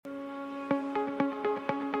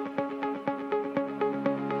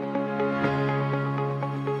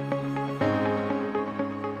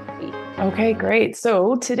Okay, great.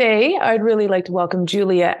 So today I'd really like to welcome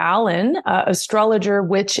Julia Allen, astrologer,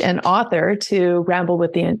 witch, and author to Ramble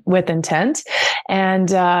with Intent.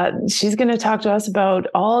 And she's going to talk to us about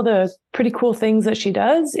all the pretty cool things that she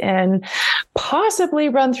does and possibly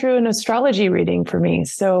run through an astrology reading for me.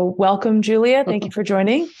 So welcome, Julia. Thank you for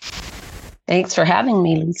joining. Thanks for having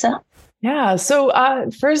me, Lisa. Yeah. So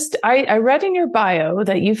first, I read in your bio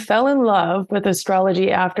that you fell in love with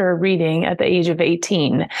astrology after a reading at the age of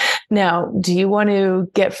 18. Now, do you want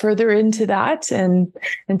to get further into that and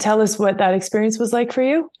tell us what that experience was like for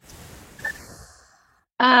you?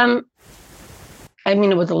 I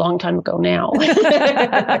mean, it was a long time ago now.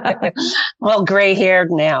 Well,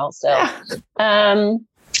 gray-haired now. So,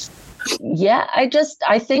 yeah,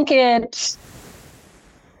 I think it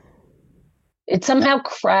somehow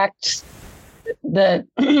cracked the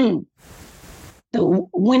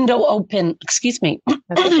window open. Excuse me.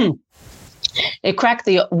 It cracked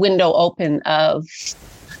the window open of,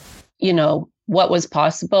 what was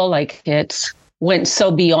possible. Like it went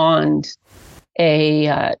so beyond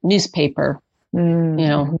a newspaper.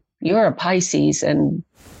 You're a Pisces and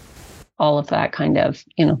all of that kind of,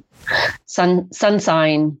 sun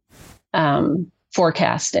sign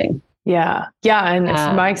forecasting. Yeah. And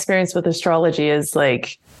my experience with astrology is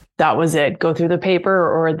like, that was it. Go through the paper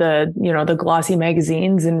or the glossy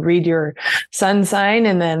magazines and read your sun sign.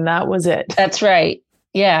 And then that was it. That's right.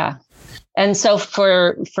 Yeah. And so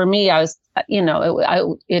for me, I was,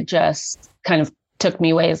 it just kind of took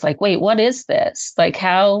me away. It's like, wait, what is this? Like,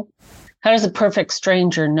 how does a perfect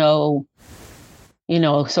stranger know,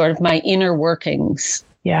 sort of my inner workings?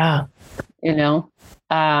 Yeah.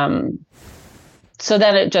 So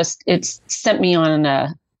then it sent me on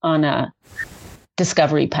a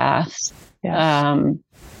discovery path. Yes.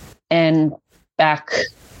 And back,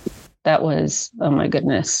 that was, oh my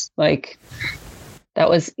goodness, like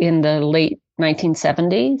that was in the late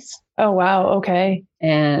 1970s. Oh, wow. Okay.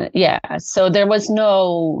 And yeah, so there was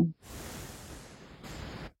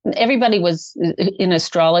everybody was in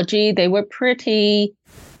astrology. They were pretty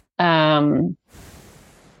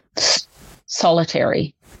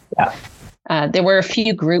solitary. Yeah. There were a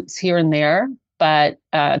few groups here and there, but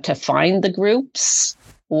to find the groups,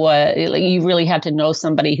 you really had to know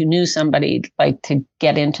somebody who knew somebody, like to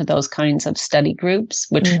get into those kinds of study groups,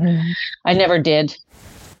 which I never did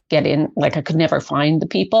get in. Like I could never find the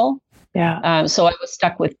people. Yeah. So I was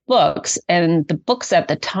stuck with books, and the books at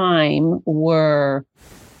the time were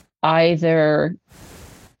either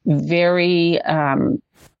very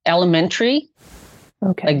elementary.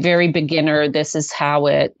 Okay. Like very beginner, this is how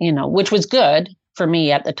it, which was good for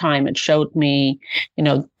me at the time. It showed me,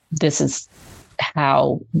 this is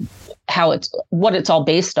how what it's all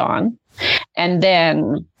based on. And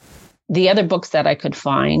then the other books that I could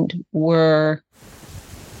find were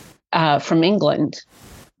from England.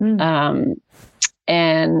 And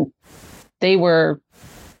they were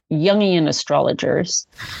Jungian astrologers.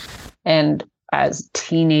 And as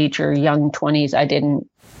teenager, young 20s, I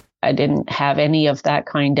didn't have any of that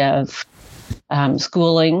kind of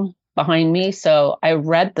schooling behind me. So I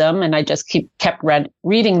read them and I just kept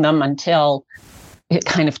reading them until it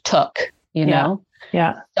kind of took, know?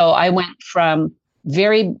 Yeah. So I went from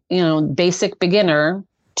very, basic beginner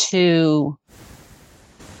to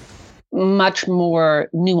much more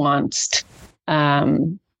nuanced,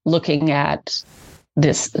 looking at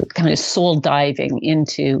this kind of soul diving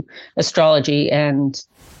into astrology. And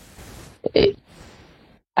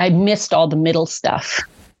I missed all the middle stuff.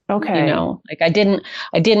 Okay. Like I didn't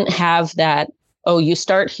have that, oh, you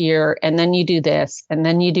start here and then you do this and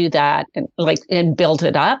then you do that and build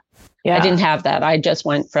it up. Yeah. I didn't have that. I just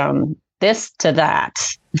went from this to that.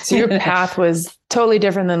 So your path was totally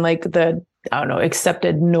different than like the,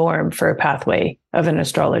 accepted norm for a pathway of an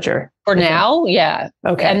astrologer. For now, yeah.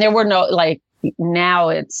 Okay. And there were now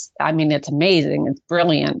it's amazing. It's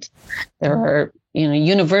brilliant. There are,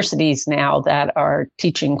 universities now that are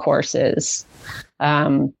teaching courses.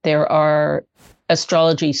 There are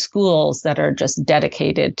astrology schools that are just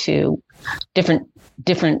dedicated to different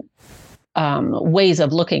ways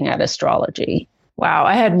of looking at astrology. Wow.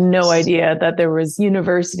 I had no idea that there was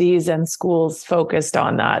universities and schools focused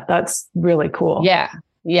on that. That's really cool. Yeah.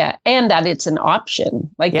 Yeah. And that it's an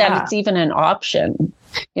option, that it's even an option.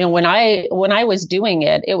 When I was doing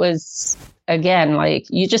it, it was, again, like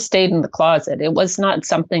you just stayed in the closet. It was not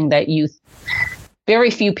something that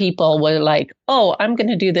very few people were like, oh, I'm going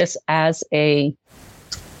to do this as a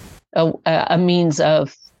means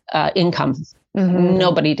of income. Mm-hmm.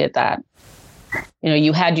 Nobody did that.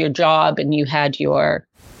 You had your job and you had your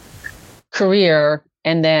career,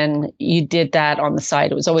 and then you did that on the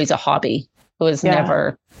side. It was always a hobby. It was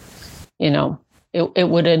never, it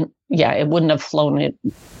wouldn't have flown.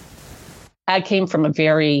 I came from a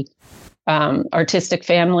very artistic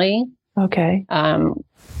family. Okay.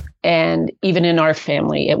 And even in our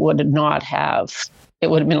family, it would have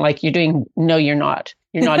been like, you're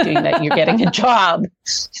not doing that. You're getting a job.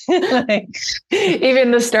 Like,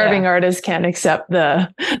 even the starving artist can't accept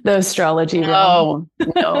the astrology realm.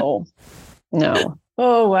 No.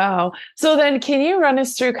 Oh, wow. So then can you run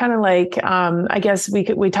us through kind of like, I guess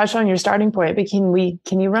we touched on your starting point, but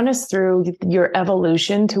can you run us through your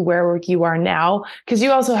evolution to where you are now? Because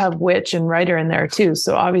you also have witch and writer in there too.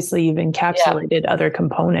 So obviously you've encapsulated other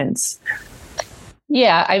components.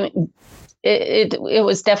 Yeah. I mean, it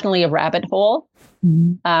was definitely a rabbit hole.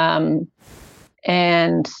 Mm-hmm.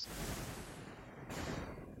 And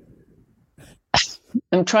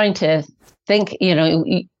I'm trying to think,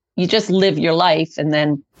 you just live your life and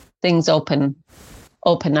then things open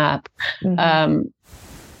up. Mm-hmm.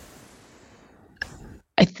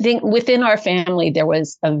 I think within our family, there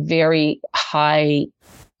was a very high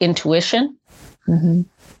intuition. Mm-hmm.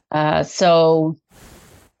 So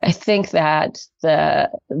I think that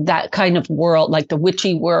that kind of world, like the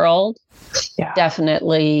witchy world,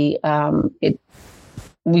 definitely,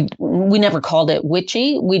 we never called it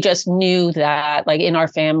witchy. We just knew that, like, in our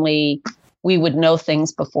family, we would know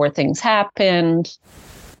things before things happened.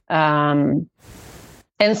 And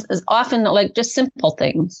often like just simple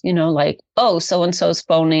things, like, oh, so-and-so's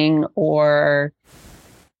phoning, or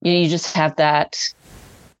you just have that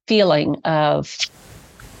feeling of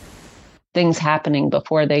things happening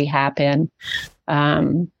before they happen.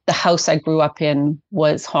 The house I grew up in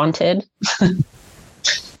was haunted.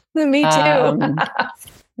 Me too.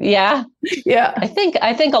 Yeah. I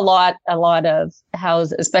think a lot of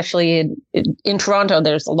houses, especially in Toronto,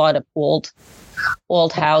 there's a lot of old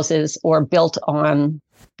houses or built on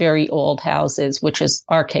very old houses, which is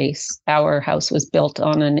our case. Our house was built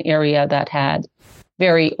on an area that had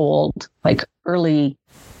very old, like early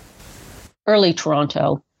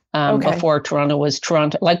Toronto, before Toronto was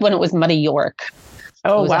Toronto, like when it was Muddy York.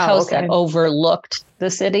 Oh, it was a house that overlooked the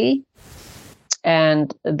city.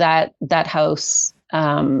 And that house,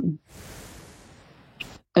 it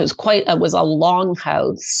was a long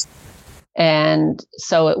house. And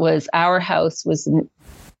so it was, our house was,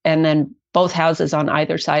 and then both houses on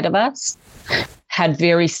either side of us had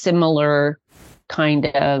very similar kind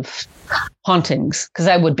of hauntings, because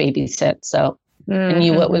I would babysit. So I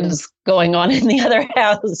knew what was going on in the other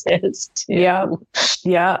houses too.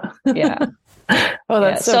 Yeah. Oh,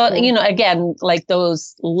 that's so cool. Again, like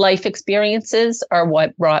those life experiences are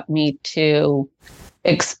what brought me to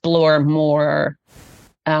explore more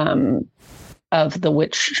of the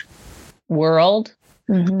witch world.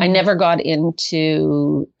 Mm-hmm. I never got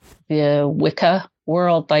into the Wicca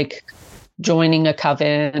world, like joining a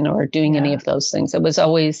coven or doing any of those things. It was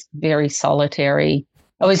always very solitary.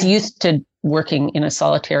 I was used to working in a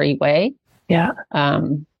solitary way. Yeah.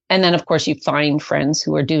 And then, of course, you find friends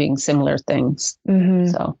who are doing similar things. Mm-hmm.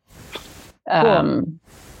 So, cool.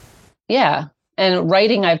 Yeah. And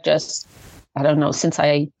writing, I've just, I don't know, since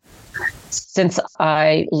I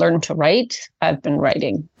learned to write, I've been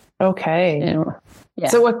writing. Okay.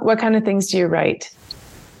 So what kind of things do you write?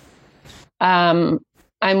 I'm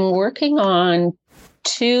working on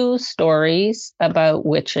 2 stories about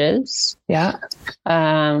witches. Yeah.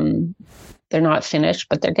 They're not finished,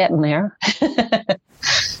 but they're getting there.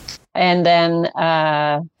 And then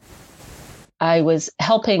I was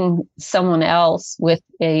helping someone else with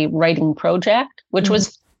a writing project, which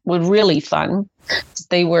was really fun.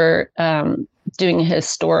 They were doing a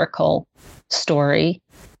historical story.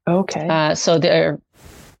 Okay. So there,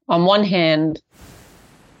 on one hand,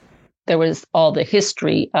 there was all the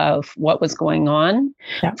history of what was going on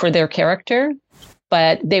for their character,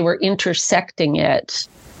 but they were intersecting it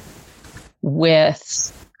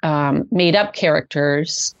with made up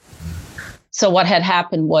characters. So what had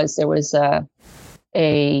happened was there was a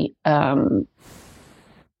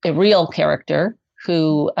real character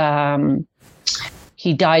who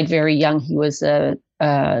he died very young. He was a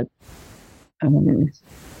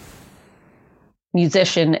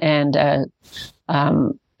musician, and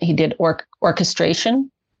he did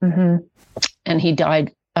orchestration, and he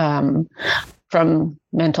died from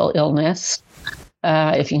mental illness.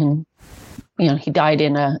 If you can, he died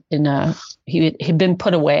he'd been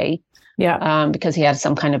put away. Yeah. Because he had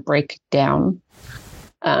some kind of breakdown.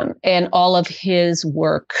 And all of his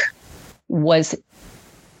work was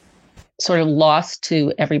sort of lost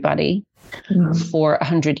to everybody for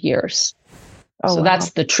 100 years. Oh, so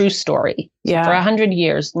that's the true story. Yeah. So for 100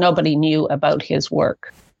 years, nobody knew about his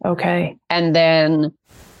work. Okay. And then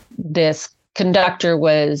this conductor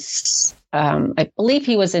was, I believe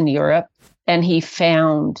he was in Europe, and he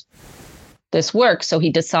found this work. So he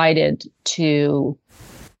decided to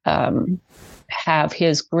have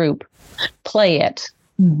his group play it.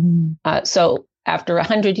 So after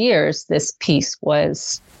 100 years, this piece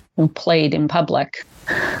was played in public.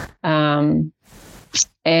 And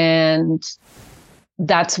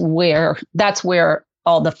that's where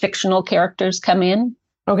all the fictional characters come in.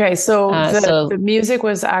 Okay, so the music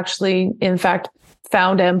was actually, in fact,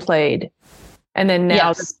 found and played. And then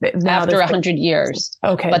now, yes, after 100 years.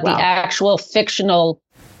 Okay, but the actual fictional,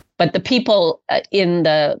 but the people in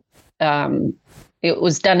the, it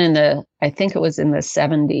was done I think it was in the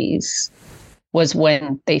 70s was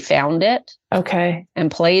when they found it. Okay. And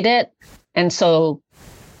played it. And so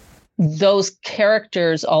those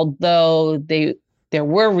characters, although there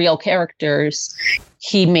were real characters,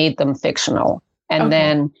 he made them fictional. And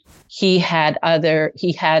then he had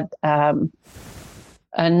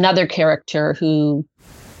another character who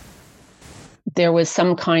there was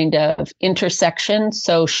some kind of intersection.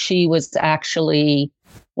 So she was actually,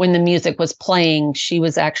 when the music was playing, she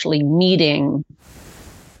was actually meeting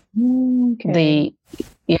the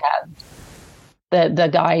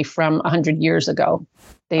guy from 100 years ago.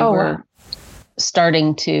 They were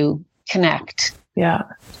starting to connect. Yeah.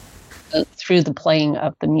 Through the playing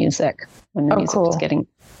of the music when the music was getting.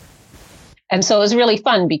 And so it was really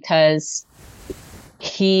fun because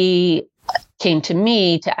he came to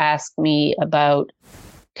me to ask me about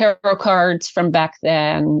tarot cards from back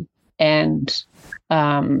then and,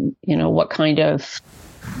 what kind of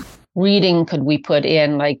reading could we put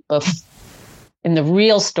in? Like in the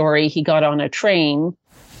real story, he got on a train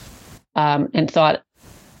and thought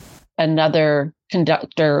another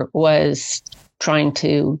conductor was trying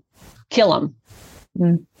to kill him.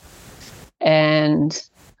 And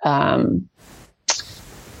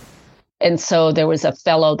so there was a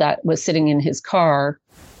fellow that was sitting in his car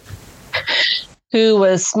who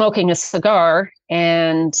was smoking a cigar,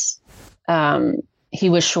 and he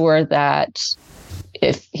was sure that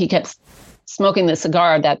if he kept smoking the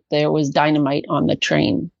cigar, that there was dynamite on the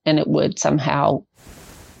train and it would somehow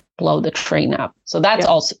blow the train up. So that's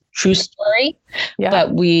also a true story. Yeah.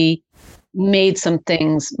 But we made some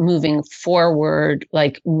things moving forward,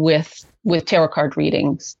 like with tarot card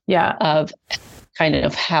readings. Yeah. Of kind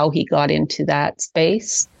of how he got into that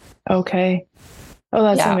space. Okay. Oh,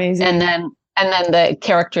 that's amazing. And then the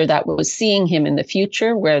character that was seeing him in the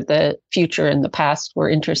future, where the future and the past were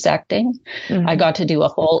intersecting, I got to do a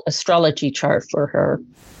whole astrology chart for her.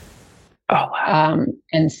 Oh, wow.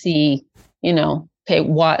 And see, okay,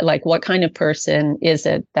 what kind of person is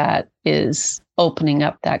it that is opening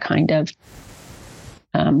up that kind of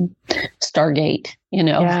Stargate,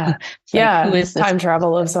 Yeah. Yeah. Who is time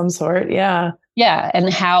travel of some sort. Yeah. Yeah.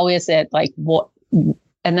 And how is it like what?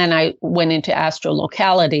 And then I went into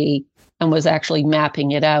astrolocality and was actually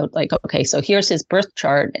mapping it out. Like, okay, so here's his birth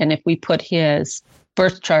chart. And if we put his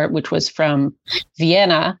birth chart, which was from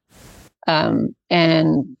Vienna,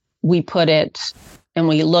 and we put it and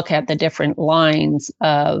we look at the different lines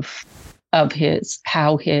of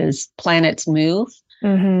how his planets move,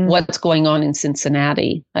 what's going on in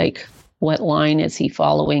Cincinnati, like what line is he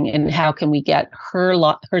following, and how can we get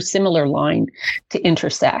her similar line to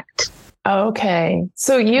intersect? Okay.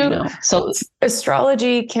 So so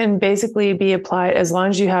astrology can basically be applied as long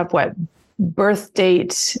as you have birth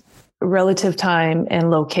date, relative time,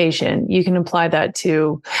 and location. You can apply that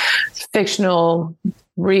to fictional,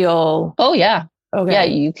 real. Oh yeah. Okay. Yeah,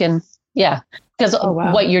 you can. Yeah. Because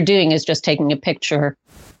what you're doing is just taking a picture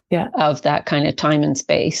of that kind of time and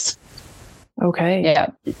space. Okay.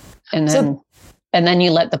 Yeah. And then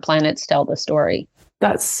you let the planets tell the story.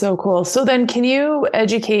 That's so cool. So then can you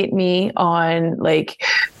educate me on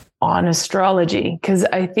astrology? Because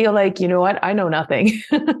I feel like, you know what? I know nothing.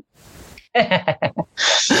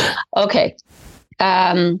 Okay.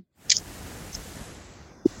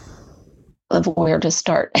 Where to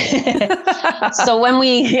start? So when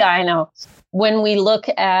we look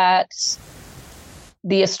at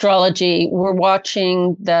the astrology, we're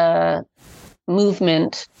watching the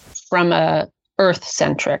movement from a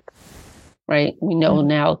Earth-centric, right? We know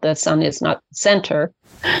now the sun is not center,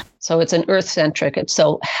 so it's an Earth-centric.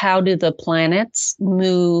 So how do the planets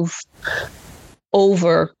move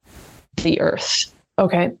over the Earth?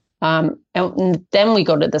 Okay. And then we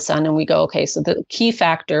go to the sun and we go, okay, so the key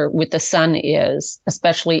factor with the sun is,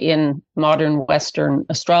 especially in modern Western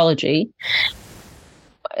astrology,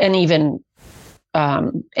 and even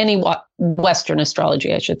any Western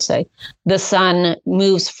astrology, I should say, the sun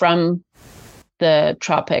moves from the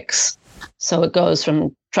tropics. So it goes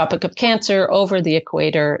from Tropic of Cancer over the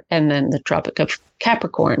equator, and then the Tropic of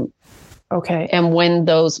Capricorn. Okay. And when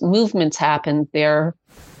those movements happen, they're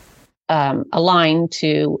aligned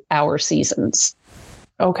to our seasons.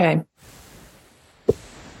 Okay.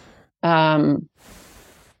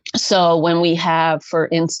 So when we have, for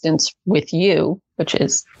instance, with you, which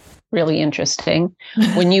is really interesting,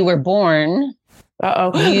 when you were born,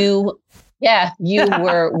 you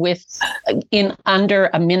were in under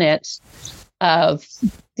a minute of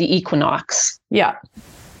the equinox. Yeah.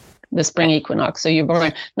 The spring equinox. So you're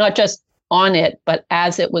born not just on it, but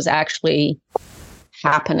as it was actually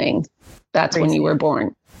happening. That's when you were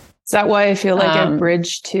born. Is that why I feel like I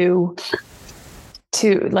bridge to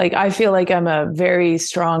like, I feel like I'm a very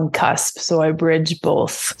strong cusp. So I bridge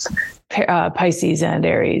both Pisces and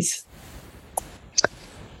Aries.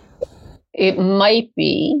 It might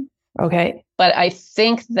be. Okay. But I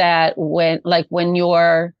think that when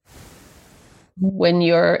you're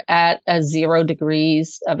at a 0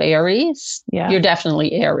 degrees of Aries, you're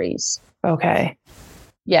definitely Aries. Okay.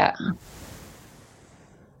 Yeah.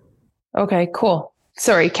 Okay, cool.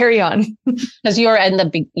 Sorry, carry on. Because you're at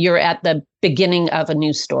the beginning of a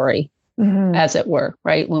new story, as it were,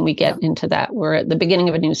 right? When we get into that, we're at the beginning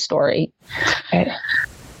of a new story. Okay.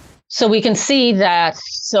 So we can see that.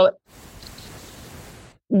 So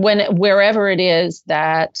wherever it is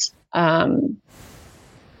that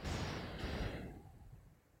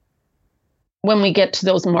when we get to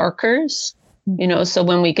those markers, so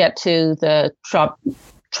when we get to the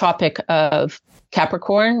Tropic of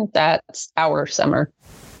Capricorn, that's our summer.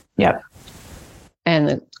 Yep. And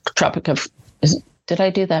the Tropic of, did I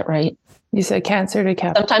do that right? You said Cancer to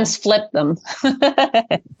Capricorn. Sometimes flip them.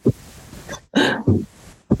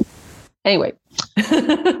 Anyway,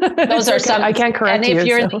 those are some. I can't correct you. And if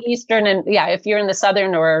you're in the eastern if you're in the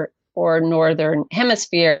southern or northern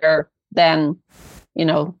hemisphere, then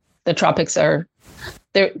the tropics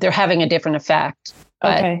they're having a different effect.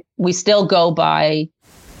 But we still go by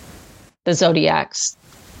the zodiacs.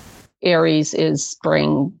 Aries is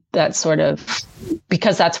spring. That's sort of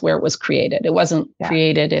because that's where it was created. It wasn't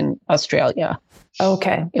created in Australia.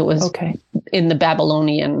 Okay. It was in the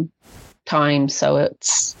Babylonian time. So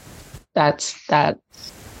that's that.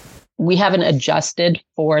 We haven't adjusted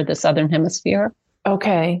for the southern hemisphere.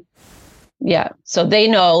 Okay. Yeah. So they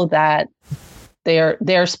know that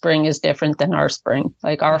their spring is different than our spring.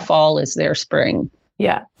 Like our fall is their spring.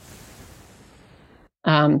 Yeah.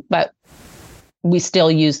 But we still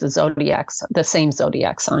use the same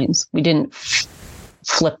zodiac signs. We didn't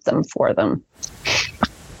flip them for them.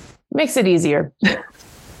 Makes it easier.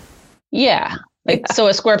 Yeah. So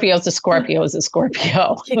a Scorpio is a Scorpio is a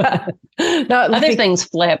Scorpio. Yeah. Other things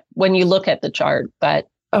flip when you look at the chart, but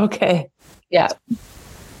okay. Yeah.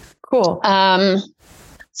 Cool.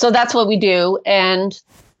 So that's what we do. And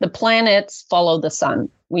the planets follow the sun.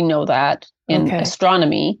 We know that in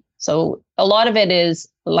astronomy. So a lot of it is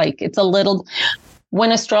like,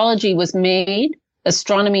 when astrology was made,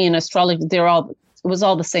 astronomy and astrology, it was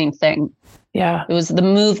all the same thing. Yeah. It was the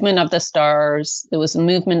movement of the stars. It was the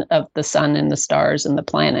movement of the sun and the stars and the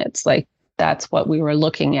planets. Like that's what we were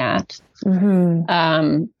looking at.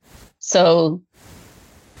 Mm-hmm. So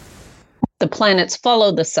the planets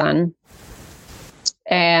follow the sun,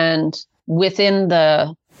 and within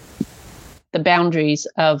the boundaries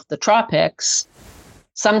of the tropics,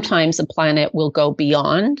 sometimes a planet will go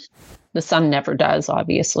beyond. The sun never does,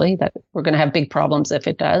 obviously. That we're going to have big problems if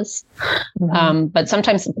it does. Mm-hmm. But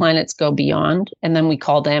sometimes the planets go beyond, and then we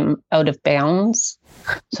call them out of bounds.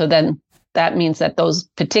 So then that means that those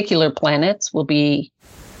particular planets will be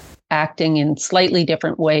acting in slightly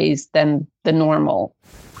different ways than the normal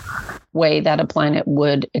way that a planet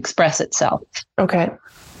would express itself. Okay.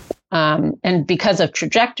 And because of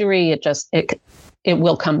trajectory, it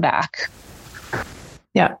will come back.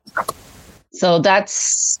 Yeah. So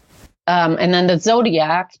that's, and then the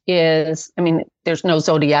zodiac is, there's no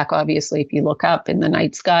zodiac, obviously. If you look up in the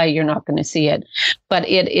night sky, you're not going to see it, but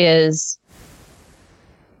it is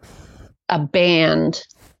a band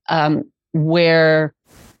where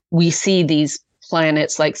we see these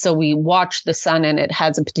planets. Like, so we watch the sun and it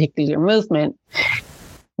has a particular movement.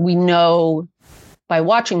 We know by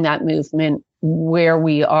watching that movement where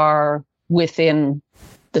we are within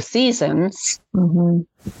the seasons. Mm-hmm.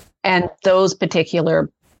 And those particular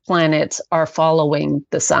planets are following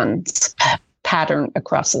the sun's pattern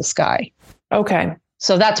across the sky. Okay.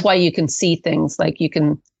 So that's why you can see things like you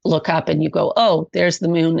can look up and you go, oh, there's the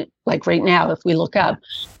moon. Like right now, if we look up,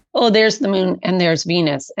 oh, there's the moon and there's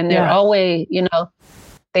Venus. And they're always,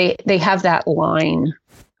 they have that line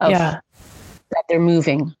of that they're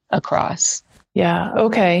moving across. Yeah.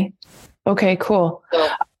 Okay. Okay, cool. So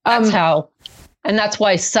that's how, and that's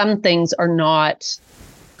why some things are not,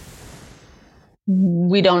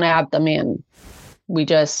 we don't add them in. We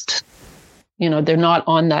just, they're not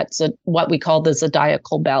on that, what we call the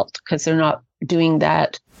zodiacal belt, because they're not doing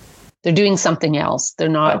that. They're doing something else. They're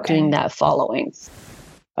not doing that following.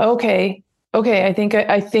 Okay. I think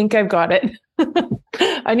I've got it.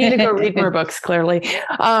 I need to go read more books, clearly.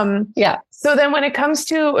 Yeah. So then when it comes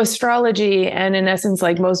to astrology, and in essence,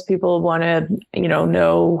 like most people want to,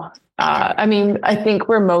 know, I think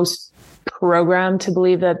we're most programmed to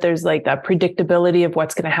believe that there's like that predictability of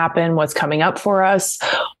what's going to happen, what's coming up for us,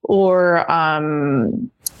 or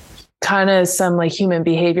kind of some like human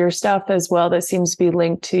behavior stuff as well that seems to be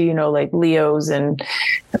linked to, like Leos and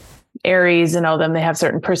Aries and all them. They have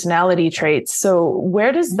certain personality traits. So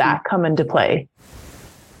where does that come into play?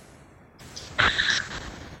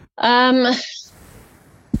 I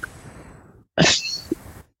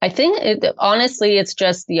think honestly, it's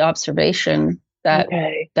just the observation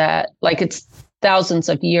that like it's thousands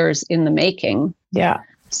of years in the making. Yeah.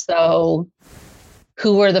 So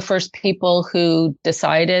who were the first people who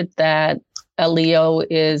decided that a Leo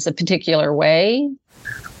is a particular way?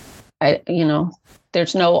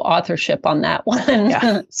 There's no authorship on that one.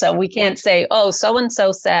 Yeah. So we can't say, oh,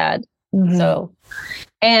 so-and-so said. Mm-hmm. So,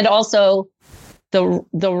 and also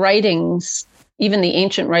the writings, even the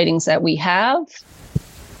ancient writings that we have,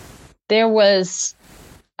 there was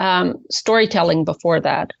storytelling before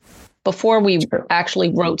that. Before we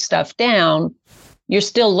actually wrote stuff down, you're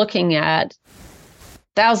still looking at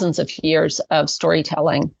thousands of years of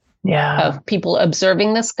storytelling. Yeah. Of people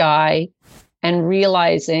observing the sky and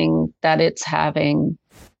realizing that it's having,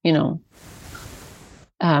 an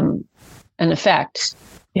effect.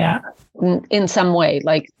 Yeah. In some way.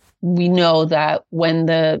 Like we know that when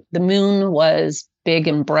the moon was big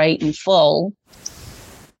and bright and full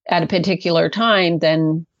at a particular time,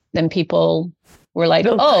 then people were like,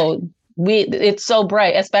 oh, it's so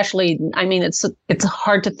bright, especially, it's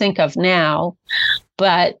hard to think of now,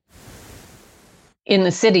 but in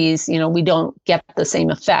the cities, we don't get the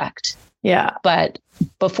same effect. Yeah. But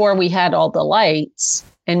before we had all the lights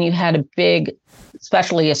and you had a big,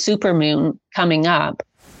 especially a supermoon coming up,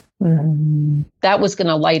 that was going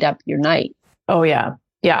to light up your night. Oh, yeah.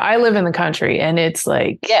 Yeah. I live in the country and it's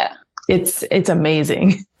like, it's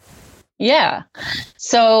amazing. Yeah.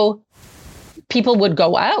 So people would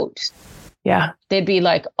go out. Yeah. They'd be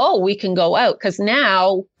like, oh, we can go out because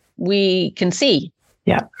now we can see.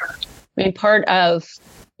 Yeah. Part of,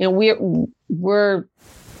 we're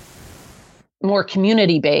more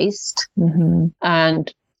community based,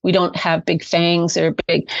 and we don't have big fangs or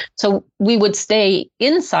big. So we would stay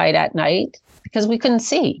inside at night because we couldn't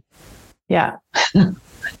see. Yeah.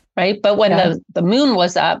 Right. But when the moon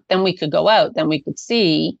was up, then we could go out, then we could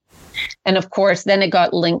see. And of course, then it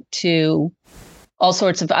got linked to all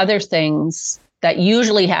sorts of other things that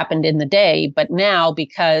usually happened in the day. But now,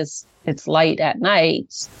 because it's light at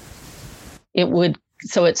night, it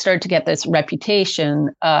started to get this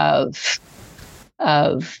reputation of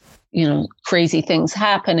crazy things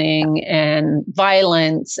happening and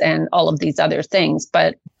violence and all of these other things.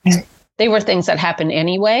 But they were things that happened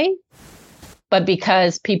anyway. But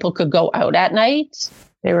because people could go out at night,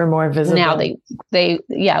 they were more visible. Now they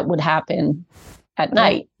it would happen at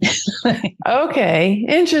night. Okay.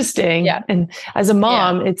 Interesting. Yeah. And as a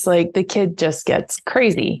mom, it's like the kid just gets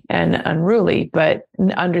crazy and unruly, but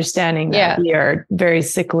understanding that we are very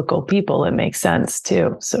cyclical people, it makes sense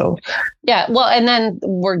too. So yeah. Well, and then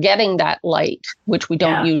we're getting that light, which we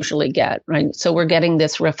don't usually get, right? So we're getting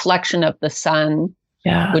this reflection of the sun,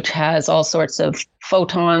 which has all sorts of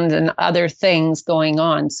photons and other things going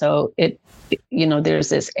on. So there's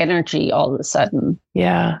this energy all of a sudden.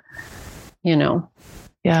 Yeah.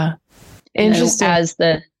 Yeah. Interesting.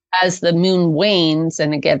 As the moon wanes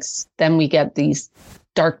and then we get these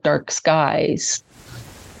dark skies.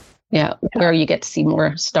 Yeah. Where you get to see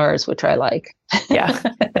more stars, which I like. Yeah.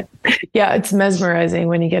 Yeah. It's mesmerizing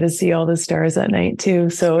when you get to see all the stars at night too.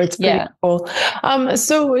 So it's pretty cool.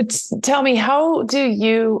 So tell me, how do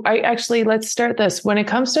you, let's start this. When it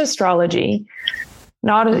comes to astrology,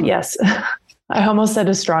 yes. I almost said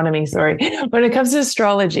astronomy, sorry. When it comes to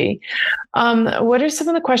astrology, what are some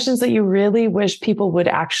of the questions that you really wish people would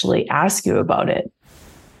actually ask you about it?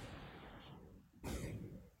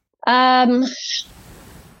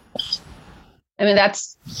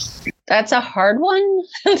 That's a hard one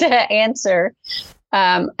to answer.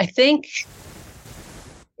 I think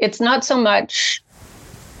it's not so much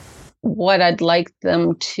what I'd like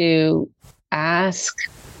them to ask.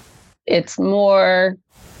 It's more,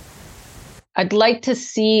 I'd like to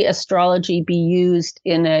see astrology be used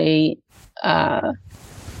in a I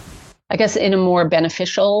guess, in a more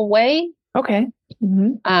beneficial way. Okay.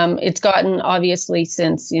 Mm-hmm. It's gotten, obviously,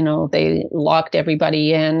 since, they locked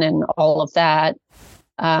everybody in and all of that.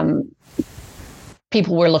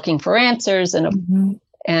 People were looking for answers,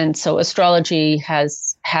 and so astrology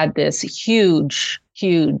has had this huge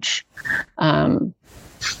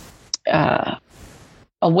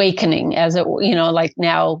awakening, as it, like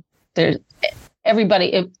now there's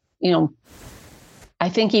everybody, I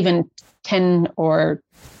think even 10 or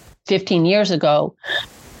 15 years ago,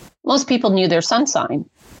 most people knew their sun sign.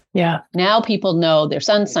 Yeah. Now people know their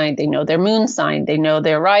sun sign, they know their moon sign, they know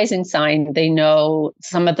their rising sign,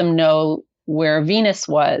 some of them know where Venus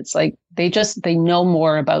was. Like they know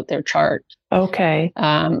more about their chart. Okay.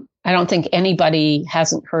 I don't think anybody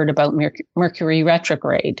hasn't heard about Mercury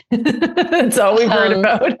retrograde. That's all we've heard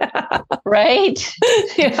about. Right?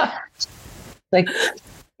 Yeah. Like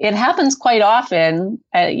it happens quite often.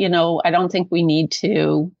 I don't think we need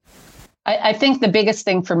to. I think the biggest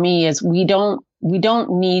thing for me is we don't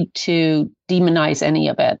need to demonize any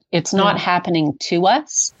of it. It's not happening to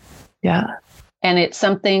us. Yeah. And it's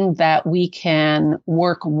something that we can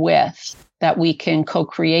work with, that we can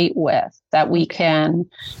co-create with, that we can,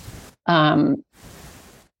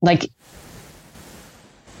 like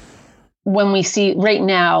when we see right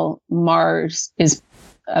now, Mars is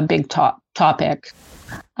a big topic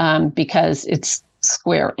because it's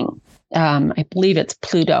squaring. I believe it's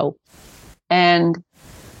Pluto. And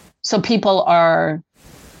so people are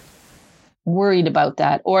worried about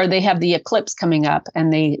that, or they have the eclipse coming up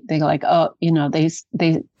and they like,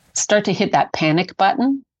 they start to hit that panic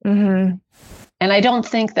button. Mm-hmm. And I don't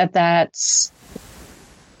think that that's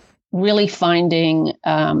really finding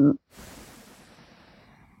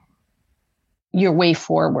your way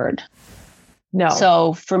forward. No.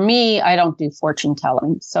 So for me, I don't do fortune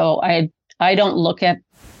telling. So I don't look at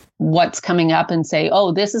what's coming up and say,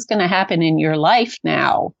 oh, this is going to happen in your life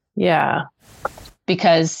now. Yeah.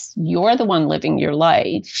 Because you're the one living your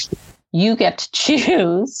life. You get to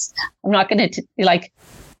choose. I'm not going to,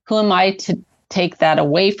 who am I to take that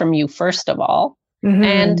away from you, first of all?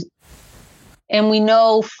 Mm-hmm. And we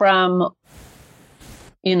know from,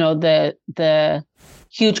 the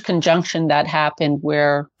huge conjunction that happened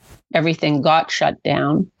where everything got shut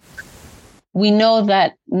down. We know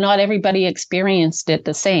that not everybody experienced it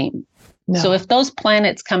the same. No. So if those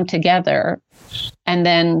planets come together and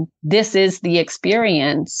then this is the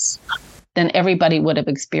experience, then everybody would have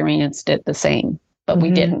experienced it the same, but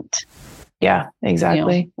we didn't. Yeah,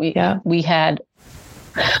 exactly. We had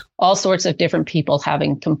all sorts of different people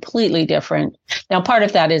having completely different. Now, part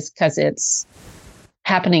of that is because it's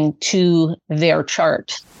happening to their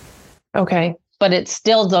chart. Okay. But it's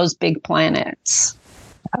still those big planets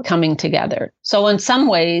coming together. So in some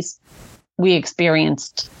ways, we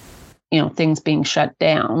experienced, things being shut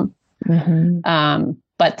down. Mm-hmm.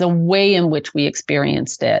 But the way in which we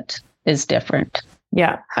experienced it is different.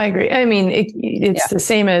 Yeah, I agree. I mean, it's the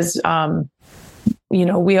same as,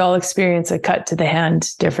 we all experience a cut to the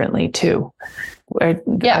hand differently too.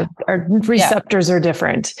 Our receptors are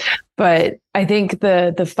different. But I think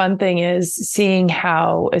the fun thing is seeing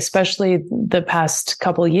how, especially the past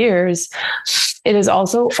couple of years, it has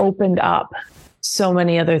also opened up so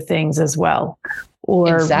many other things as well,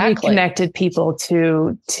 or reconnected people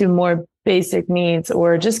to more basic needs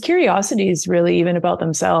or just curiosities, really, even about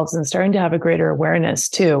themselves, and starting to have a greater awareness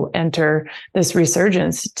to enter this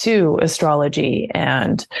resurgence to astrology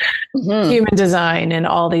and human design and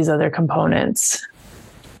all these other components.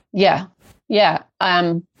 Yeah.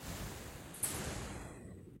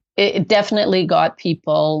 It definitely got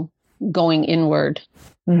people going inward.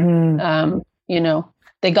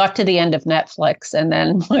 They got to the end of Netflix and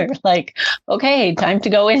then we're like, okay, time to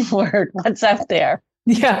go inward. What's up there?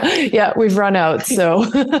 Yeah, we've run out. So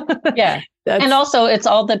yeah. And also it's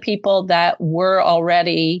all the people that were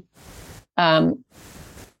already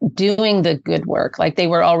doing the good work. Like they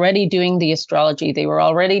were already doing the astrology. They were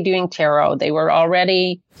already doing tarot. They were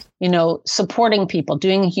already, supporting people,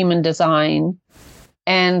 doing human design.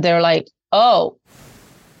 And they're like, oh,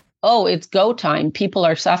 it's go time. People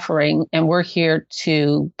are suffering and we're here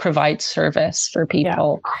to provide service for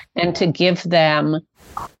people and to give them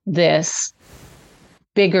this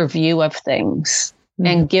bigger view of things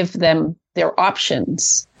and give them their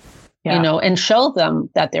options, and show them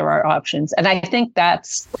that there are options. And I think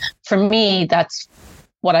that's, for me, that's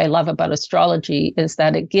what I love about astrology, is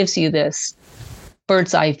that it gives you this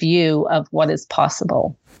bird's eye view of what is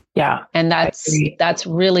possible. Yeah. And that's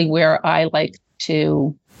really where I like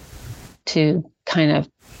to kind of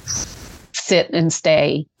sit and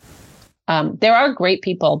stay. There are great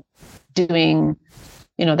people doing,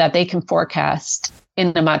 that they can forecast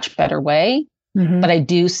in a much better way. Mm-hmm. But I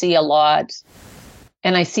do see a lot,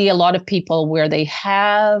 and I see a lot of people where they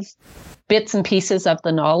have bits and pieces of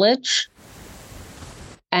the knowledge,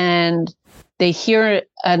 and they hear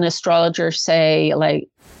an astrologer say, like,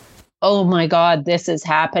 oh my God, this is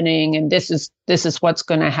happening, and this is what's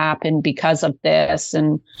going to happen because of this.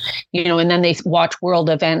 And, and then they watch world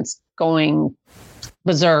events going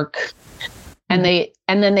berserk, and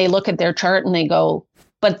then they look at their chart and they go,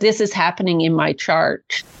 but this is happening in my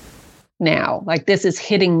chart now. Like, this is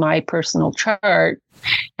hitting my personal chart,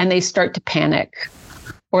 and they start to panic,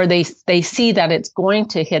 or they see that it's going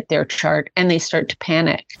to hit their chart and they start to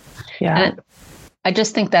panic. Yeah. And I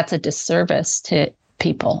just think that's a disservice to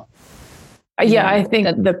people. Yeah, I think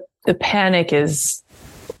the panic is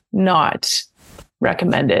not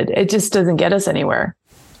recommended. It just doesn't get us anywhere.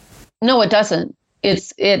 No, it doesn't.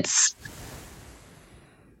 It's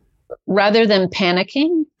rather than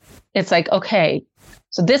panicking, it's like, okay,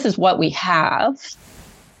 so this is what we have,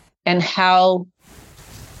 and how,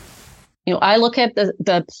 I look at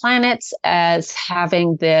the planets as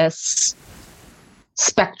having this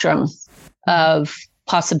spectrum of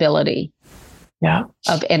possibility,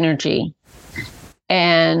 of energy.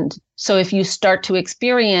 And so if you start to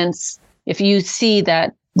experience, if you see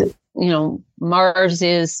that, Mars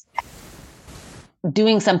is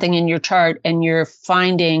doing something in your chart, and you're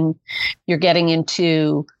getting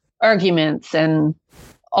into arguments and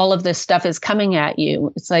all of this stuff is coming at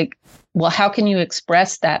you, it's like, well, how can you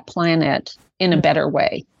express that planet in a better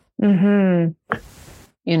way? Mm-hmm.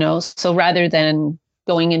 So rather than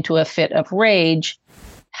going into a fit of rage,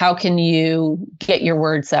 how can you get your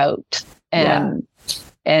words out and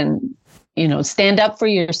stand up for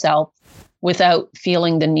yourself without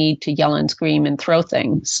feeling the need to yell and scream and throw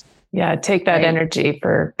things? Yeah, take that energy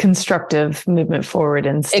for constructive movement forward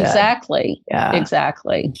instead. Exactly. Yeah.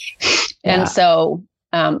 Exactly. And so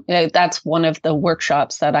that's one of the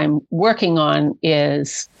workshops that I'm working on,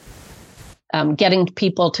 is getting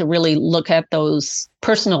people to really look at those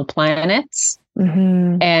personal planets,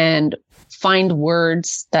 mm-hmm. and find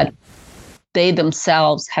words that they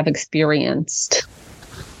themselves have experienced,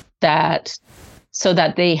 so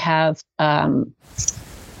that they have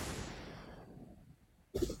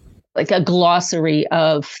like a glossary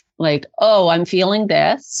of, like, oh, I'm feeling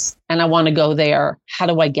this and I want to go there. How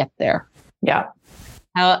do I get there? Yeah.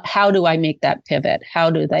 How do I make that pivot? How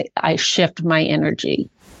do I shift my energy?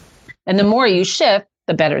 And the more you shift,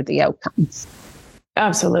 the better the outcomes.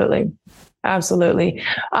 Absolutely. Absolutely.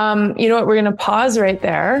 You know what? We're going to pause right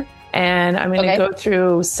there, and I'm going to go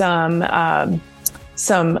through some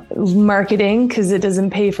marketing, because it doesn't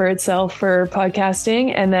pay for itself for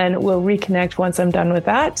podcasting. And then we'll reconnect once I'm done with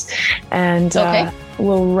that. And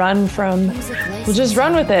we'll just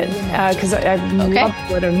run with it, because I love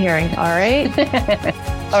what I'm hearing. All right.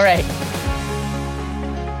 All right.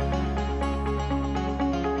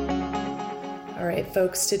 All right,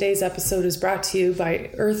 folks, today's episode is brought to you by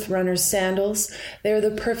Earth Runners Sandals. They're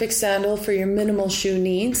the perfect sandal for your minimal shoe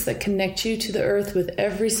needs that connect you to the earth with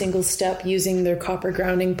every single step using their copper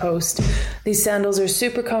grounding post. These sandals are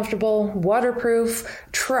super comfortable, waterproof,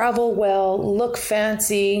 travel well, look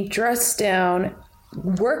fancy, dress down,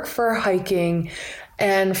 work for hiking.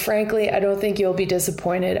 And frankly, I don't think you'll be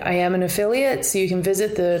disappointed. I am an affiliate, so you can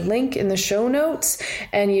visit the link in the show notes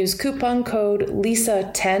and use coupon code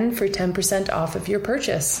LISA10 for 10% off of your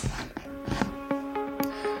purchase.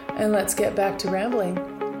 And let's get back to rambling.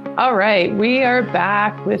 All right, we are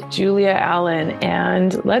back with Julia Allen,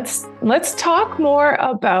 and let's talk more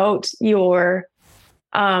about your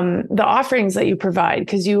the offerings that you provide,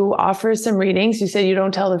 because you offer some readings. You said you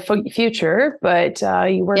don't tell the future, but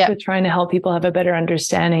you work with trying to help people have a better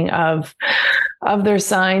understanding of their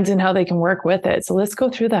signs and how they can work with it. So let's go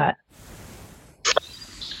through that.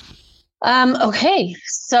 Okay.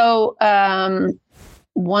 So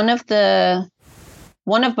one of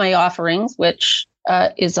my offerings, which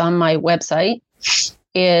is on my website,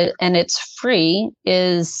 and it's free,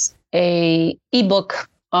 is a ebook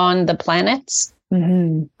on the planets.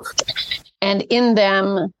 Mm-hmm. And in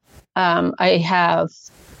them, I have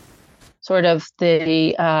sort of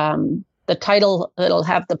the title. It'll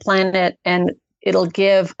have the planet, and it'll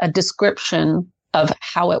give a description of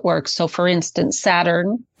how it works. So, for instance,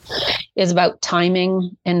 Saturn is about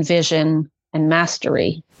timing and vision and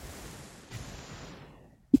mastery.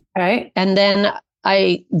 Right. And then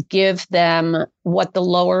I give them what the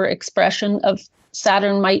lower expression of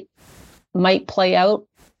Saturn might play out,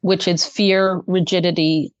 which is fear,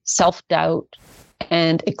 rigidity, self-doubt,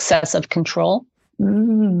 and excessive control.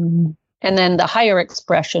 Mm. And then the higher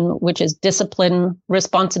expression, which is discipline,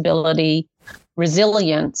 responsibility,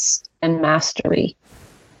 resilience, and mastery.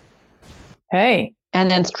 Hey. And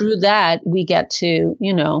then through that, we get to,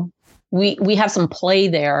 we have some play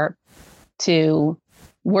there to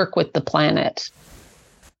work with the planet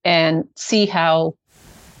and see how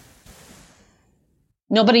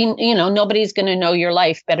nobody's going to know your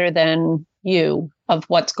life better than you of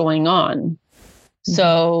what's going on. Mm-hmm.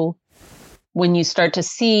 So when you start to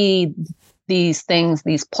see these things,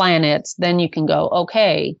 these planets, then you can go,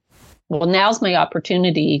 okay, well, now's my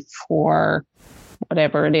opportunity for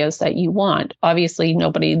whatever it is that you want. Obviously,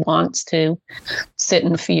 nobody wants to sit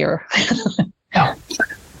in fear. No.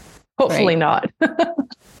 Hopefully not.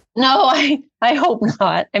 No, I hope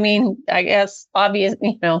not. I mean, I guess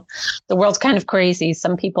obviously, the world's kind of crazy.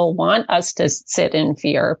 Some people want us to sit in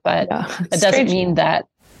fear, but it doesn't mean that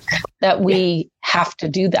we have to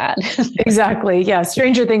do that. Exactly. Yeah.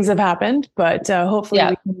 Stranger things have happened, but hopefully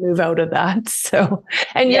we can move out of that. So,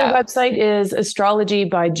 and your website is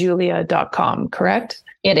astrologybyjulia.com, correct?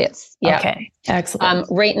 It is. Yeah. Okay. Excellent.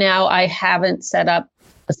 Right now I haven't set up,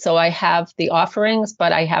 so I have the offerings,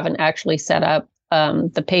 but I haven't actually set up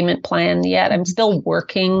the payment plan yet. I'm still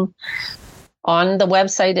working on the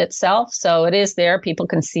website itself. So it is there. People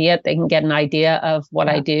can see it. They can get an idea of what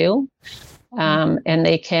I do. And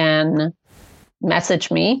they can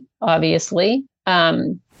message me, obviously.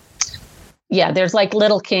 There's like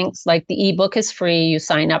little kinks, like the ebook is free. You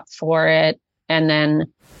sign up for it. And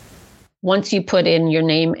then once you put in your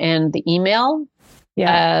name and the email,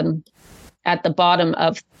 at the bottom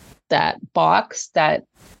of that box that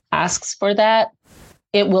asks for that,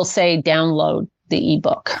 it will say download the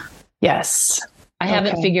ebook. Yes. I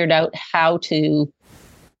haven't figured out how to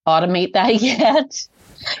automate that yet.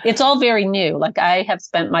 It's all very new. Like I have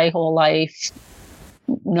spent my whole life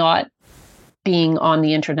not being on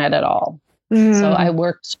the internet at all. So I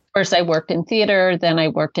worked in theater, then I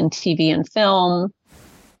worked in TV and film,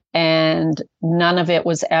 and none of it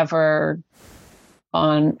was ever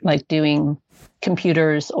on like doing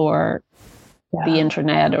computers or the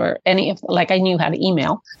internet or any of, like I knew how to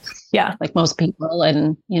email. Yeah. Like most people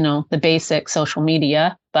and, the basic social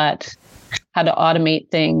media, but how to automate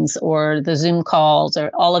things or the Zoom calls or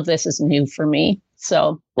all of this is new for me.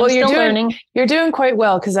 So you're learning. You're doing quite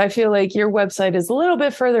well because I feel like your website is a little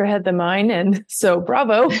bit further ahead than mine. And so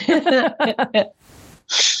bravo. It's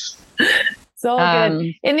all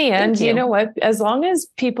good. In the end, you know what? As long as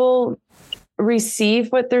people receive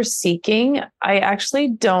what they're seeking, I actually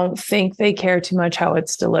don't think they care too much how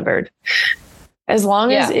it's delivered. As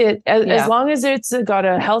long as as long as it's got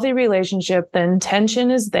a healthy relationship, the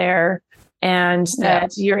intention is there, and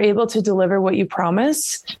that you're able to deliver what you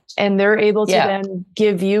promise, and they're able to then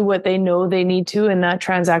give you what they know they need to in that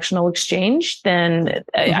transactional exchange, then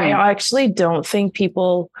I actually don't think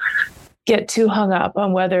people get too hung up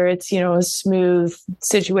on whether it's, a smooth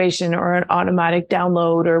situation or an automatic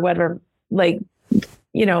download or whatever. Like,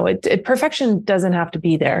 perfection doesn't have to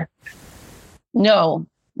be there. No.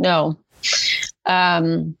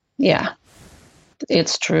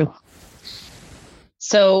 It's true.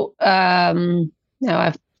 So,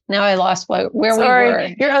 now I lost where we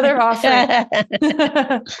were. Your other offering.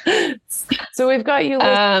 So we've got you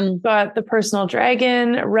got the Personal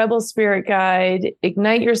Dragon, Rebel Spirit Guide,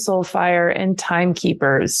 Ignite Your Soul Fire, and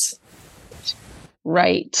Timekeepers.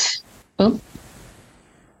 Right. Oh.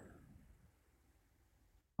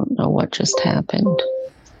 I don't know what just happened.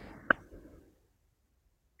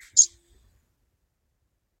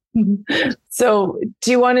 So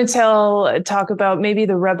do you want to talk about maybe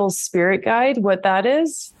the Rebel Spirit Guide, what that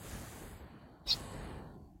is?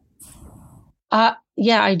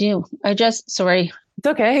 Yeah, I do. Sorry. It's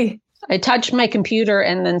okay. I touched my computer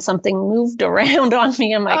and then something moved around on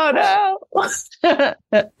me. I'm like, oh no.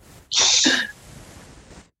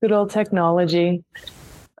 Good old technology.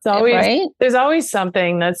 It's always, there's always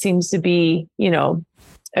something that seems to be,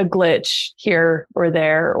 a glitch here or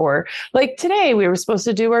there, or like today we were supposed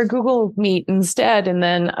to do our Google Meet instead. And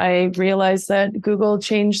then I realized that Google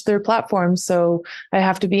changed their platform. So I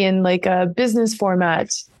have to be in like a business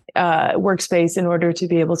format workspace in order to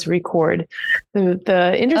be able to record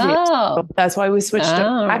the interview. So that's why we switched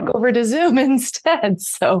back over to Zoom instead.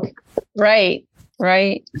 So, right.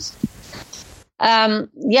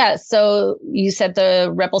 So you said the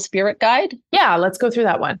Rebel Spirit Guide? Yeah, let's go through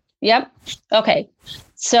that one. Yep. Okay.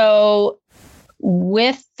 So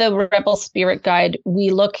with the Rebel Spirit Guide,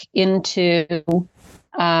 we look into,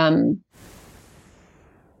 so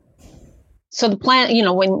the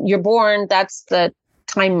plan, when you're born, that's the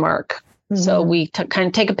time mark. Mm-hmm. So we kind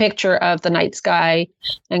of take a picture of the night sky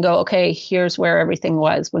and go, okay, here's where everything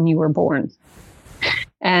was when you were born.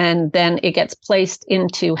 And then it gets placed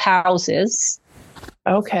into houses.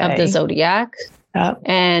 of the zodiac,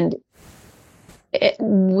 and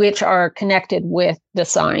which are connected with the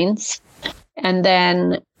signs. And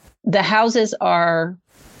then the houses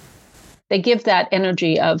they give that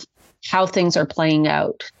energy of how things are playing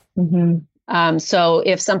out. So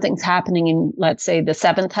if something's happening in, let's say, the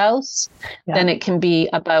 7th house, then it can be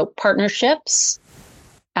about partnerships.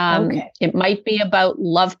 It might be about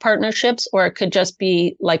love partnerships, or it could just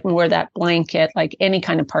be like more that blanket, like any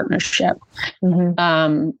kind of partnership.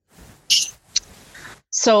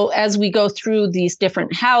 So as we go through these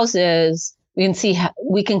different houses,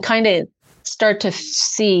 we can kind of start to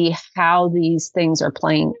see how these things are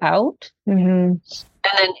playing out. And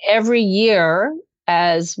then every year,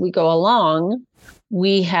 as we go along,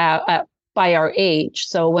 we have by our age.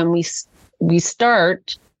 So when we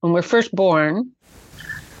start, when we're first born,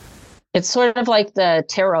 it's sort of like the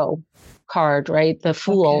tarot card, right? The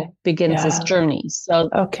Fool begins his journey. So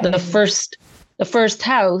the first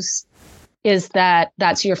house is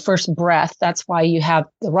that's your first breath. That's why you have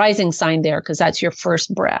the rising sign there, because that's your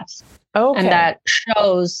first breath. And that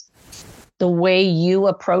shows the way you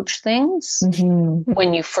approach things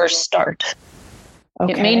when you first start.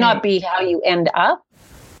 It may not be how you end up,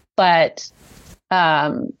 but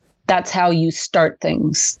that's how you start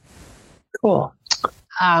things. Cool.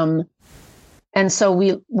 And so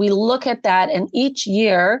we look at that, and each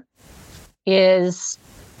year is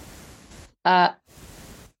an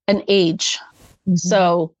age.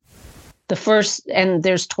 So the first, and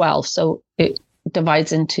there's 12, so it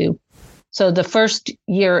divides into. So the first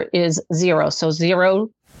year is 0. So 0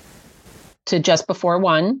 to just before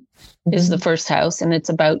 1 is the first house, and it's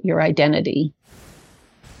about your identity.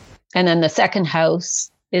 And then the second house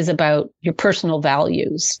is about your personal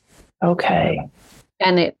values.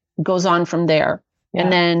 And it goes on from there.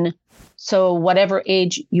 And then, so whatever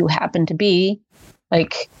age you happen to be,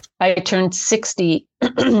 like I turned 60,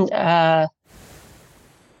 it'll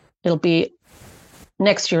be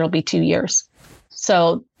next year, it'll be 2 years.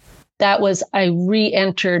 So I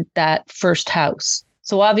re-entered that first house.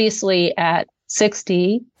 So obviously at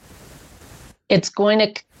 60, it's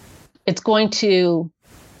going to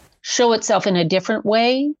show itself in a different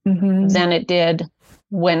way than it did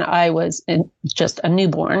when I was just a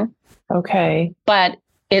newborn. But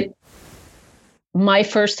my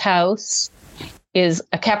first house is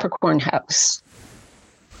a Capricorn house.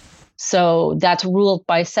 So that's ruled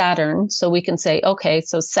by Saturn. So we can say, okay,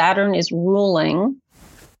 so Saturn is ruling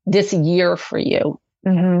this year for you.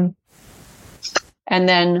 And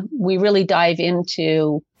then we really dive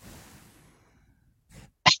into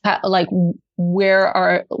like, where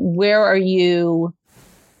are you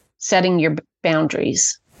setting your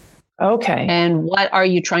boundaries? And what are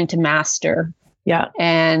you trying to master?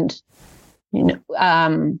 And,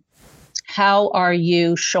 how are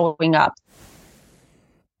you showing up?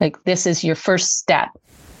 Like, this is your first step.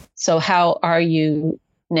 So how are you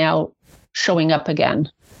now showing up again?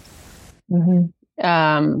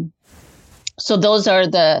 So those are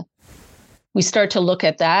we start to look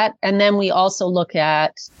at that. And then we also look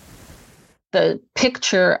at the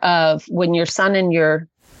picture of when your sun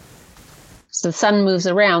so the sun moves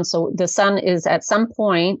around. So the sun is at some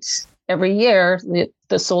point every year,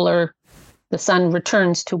 the sun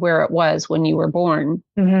returns to where it was when you were born.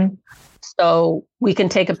 So we can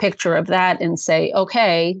take a picture of that and say,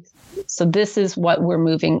 okay, so this is what we're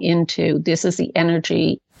moving into. This is the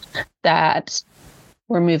energy that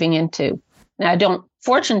we're moving into. Now, I don't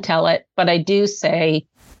fortune tell it, but I do say,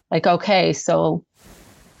 like, okay, so,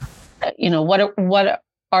 what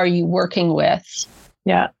are you working with?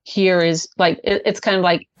 Here is like, it's kind of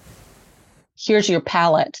like, here's your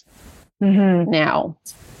palette now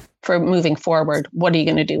for moving forward. What are you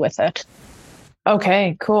going to do with it?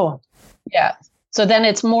 Okay, cool. So then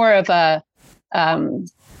it's more of a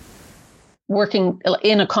working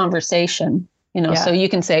in a conversation, so you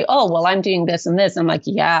can say, oh, well, I'm doing this and this. I'm like,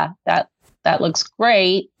 that looks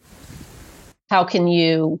great. How can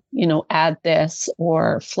you, add this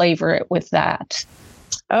or flavor it with that?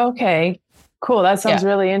 Okay, cool. That sounds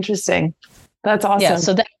really interesting. That's awesome. Yeah.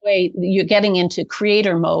 So that way you're getting into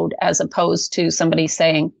creator mode, as opposed to somebody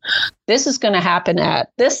saying, this is going to happen at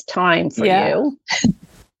this time for you.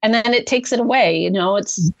 And then it takes it away.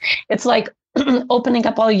 It's like opening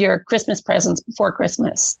up all your Christmas presents before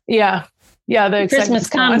Christmas. The Christmas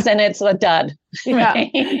comes and it's a dud. Right?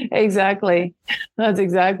 Exactly. That's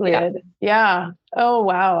exactly it. Yeah. Oh,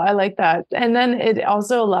 wow. I like that. And then it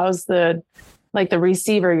also allows the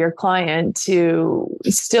receiver, your client, to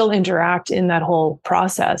still interact in that whole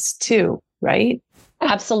process too, right?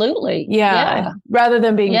 Absolutely. Yeah. Rather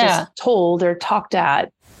than being just told or talked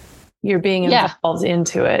at, you're being involved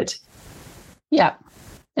into it. Yeah.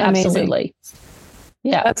 Absolutely.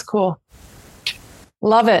 Yeah. That's cool.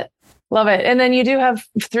 Love it. Love it. And then you do have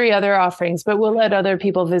 3 other offerings, but we'll let other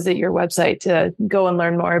people visit your website to go and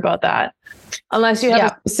learn more about that. Unless you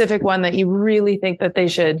have a specific one that you really think that they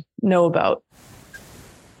should know about.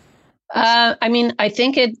 I mean, I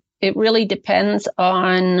think it really depends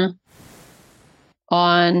on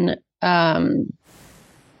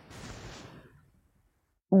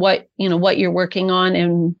what you're working on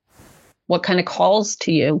and what kind of calls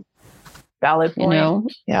to you. Valid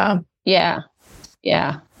point. Yeah.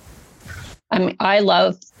 I mean, I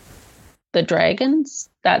love the dragons.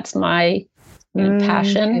 That's my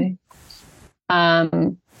passion.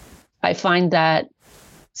 Okay. I find that,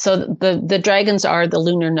 so the dragons are the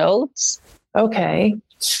lunar nodes. Okay.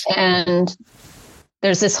 And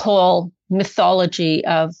there's this whole mythology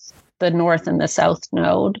of the north and the south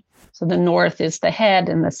node. So the north is the head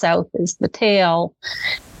and the south is the tail.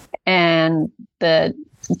 And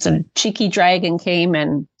it's a cheeky dragon came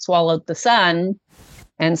and swallowed the sun.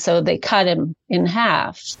 And so they cut him in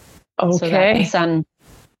half. Okay. So that the sun,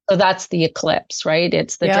 so that's the eclipse, right?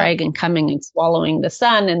 It's the dragon coming and swallowing the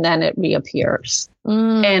sun, and then it reappears.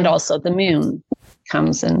 And also the moon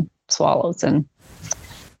comes and swallows. And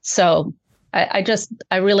so I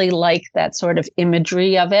really like that sort of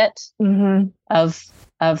imagery of it, of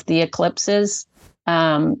the eclipses,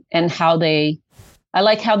 and I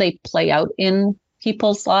like how they play out in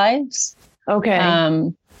people's lives.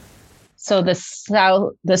 Okay. So the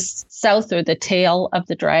south or the tail of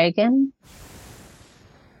the dragon.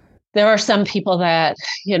 There are some people that,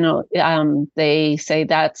 they say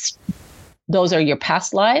those are your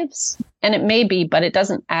past lives, and it may be, but it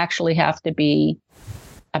doesn't actually have to be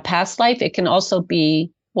a past life. It can also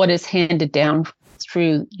be what is handed down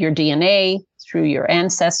through your DNA, through your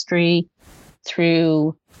ancestry,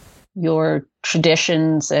 through your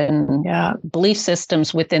traditions and belief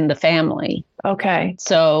systems within the family. Okay.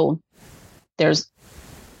 So there's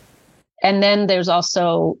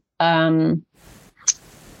also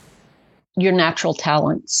your natural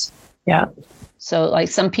talents. Yeah. So like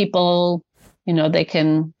some people, they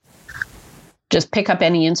can just pick up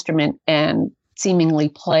any instrument and seemingly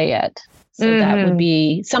play it. So that would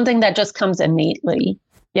be something that just comes innately.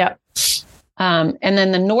 Yeah. And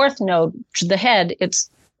then the north node, the head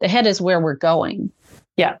is where we're going.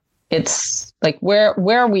 Yeah. It's like, where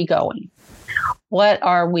are we going? What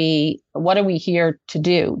are we here to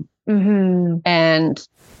do? And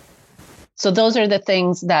so those are the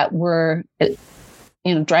things that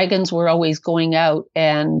dragons were always going out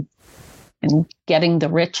and getting the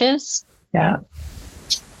riches. Yeah.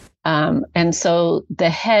 And so the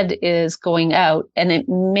head is going out, and it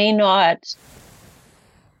may not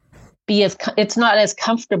be it's not as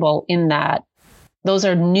comfortable in that. Those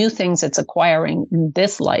are new things it's acquiring in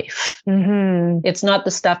this life. It's not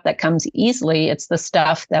the stuff that comes easily. It's the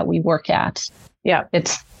stuff that we work at. Yeah.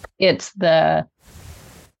 It's the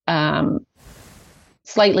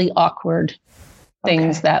slightly awkward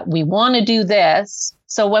things that we want to do this.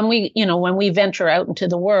 So when we venture out into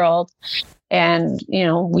the world and,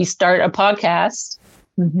 we start a podcast,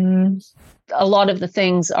 a lot of the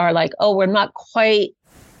things are like, oh, we're not quite,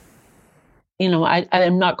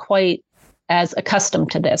 I'm not quite as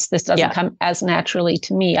accustomed to this. This doesn't come as naturally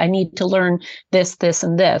to me. I need to learn this, this,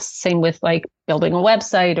 and this. Same with like building a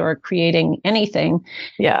website or creating anything.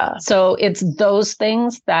 Yeah. So it's those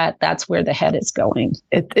things that's where the head is going.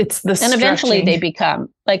 It's the and eventually they become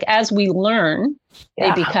like, as we learn,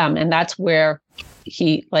 they become, and that's where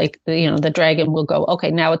the dragon will go,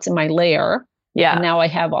 okay, now it's in my lair. Yeah. And now I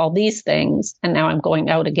have all these things, and now I'm going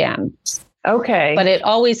out again. Okay. But it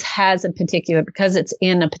always has because it's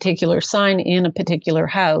in a particular sign, in a particular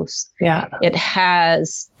house. Yeah. It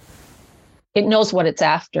knows what it's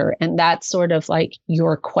after. And that's sort of like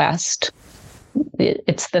your quest.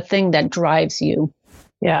 It's the thing that drives you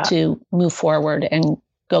to move forward and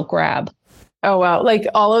go grab. Oh, wow. Like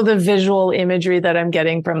all of the visual imagery that I'm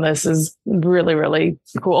getting from this is really, really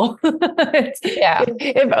cool.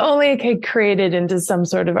 If only I could create it into some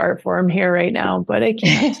sort of art form here right now, but I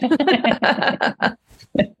can't.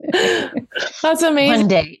 That's amazing. One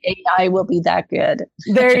day AI will be that good.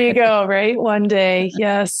 There you go. Right. One day.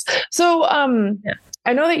 Yes. So,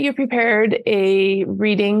 I know that you prepared a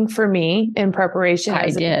reading for me in preparation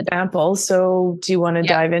as an example. So do you want to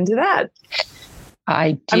dive into that?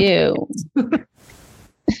 I do.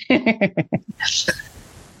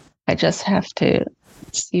 I just have to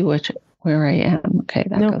see where I am. Okay,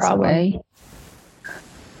 that goes away.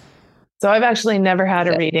 So I've actually never had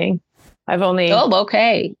a reading. I've only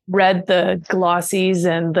read the glossies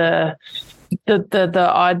and the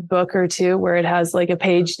the odd book or two where it has like a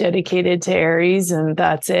page dedicated to Aries, and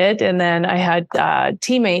that's it. And then I had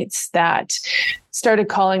teammates that started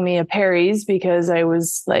calling me a Paries because I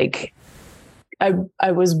was like,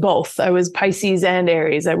 I was both. I was Pisces and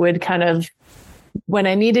Aries. I would kind of, when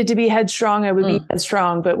I needed to be headstrong, I would be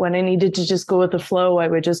headstrong. But when I needed to just go with the flow, I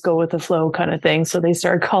would just go with the flow kind of thing. So they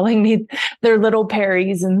started calling me their little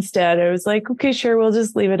Paries instead. I was like, okay, sure, we'll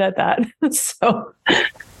just leave it at that. So.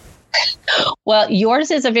 Well,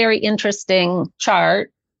 yours is a very interesting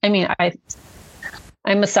chart. I mean,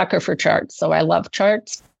 I'm a sucker for charts, so I love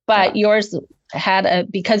charts. But yours had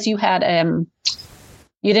because you had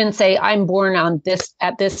you didn't say I'm born on this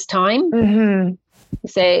at this time.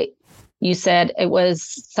 Mm-hmm. You said it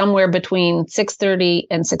was somewhere between 6:30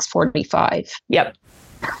 and 6:45. Yep.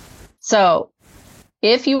 So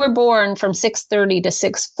if you were born from 6:30 to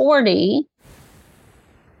 6:40,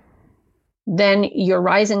 then your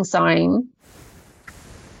rising sign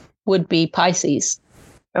would be Pisces.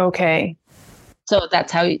 Okay. So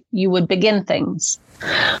that's how you would begin things.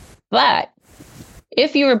 But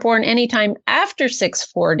if you were born anytime after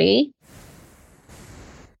 6:40,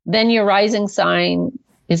 then your rising sign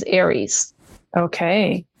is Aries.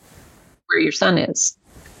 Okay. Where your sun is.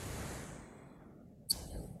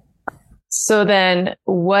 So then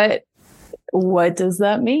what does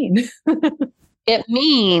that mean? It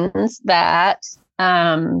means that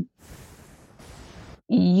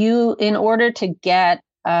you, in order to get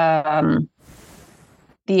the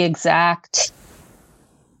exact,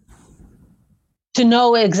 to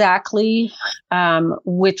know exactly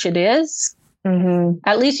which it is,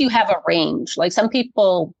 at least you have a range. Like some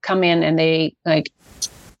people come in and they like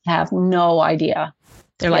have no idea.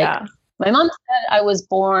 They're like, my mom said I was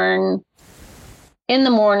born in the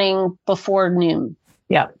morning before noon.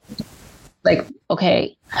 Yeah. Like,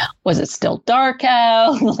 okay, was it still dark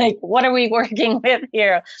out? Like, what are we working with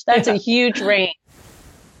here? That's a huge range.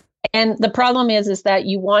 And the problem is that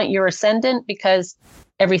you want your ascendant because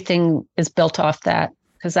everything is built off that.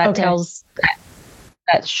 Because that tells,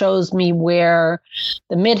 that shows me where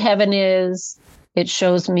the midheaven is. It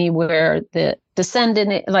shows me where the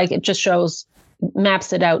descendant, like it just shows,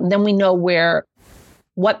 maps it out. And then we know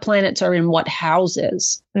what planets are in what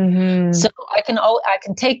houses. Mm-hmm. So I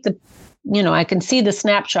can take I can see the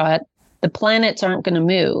snapshot. The planets aren't going to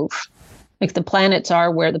move. Like the planets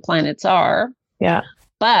are where the planets are. Yeah.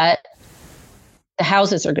 But the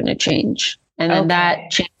houses are going to change. And then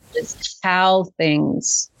that changes how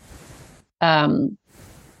things,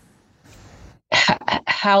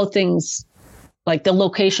 how things, like the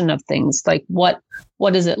location of things, like what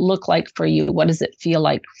does it look like for you? What does it feel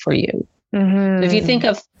like for you? Mm-hmm. So if you think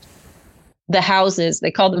of the houses,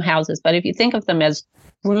 they call them houses, but if you think of them as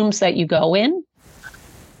rooms that you go in,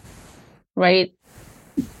 right?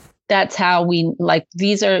 That's how we, like,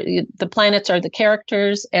 these are, the planets are the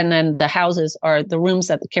characters, and then the houses are the rooms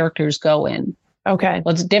that the characters go in. Okay.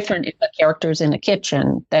 Well, it's different if a character's in a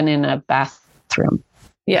kitchen than in a bathroom.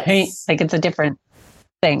 Yeah. Right? Like it's a different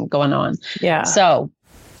thing going on. Yeah. So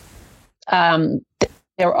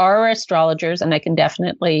there are astrologers, and I can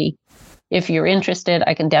definitely, if you're interested,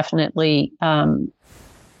 I can definitely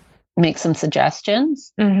make some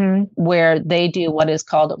suggestions where they do what is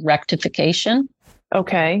called rectification.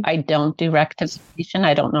 Okay. I don't do rectification.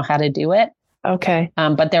 I don't know how to do it. Okay.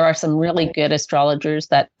 But there are some really good astrologers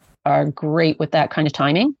that are great with that kind of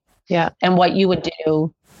timing. Yeah. And what you would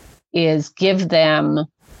do is give them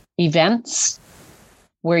events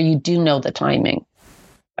where you do know the timing.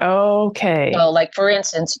 Okay. So like, for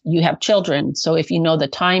instance, you have children. So if you know the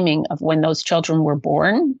timing of when those children were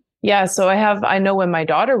born. Yeah. So I know when my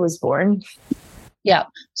daughter was born. Yeah.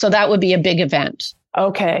 So that would be a big event.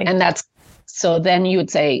 Okay. And so then you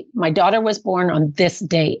would say, my daughter was born on this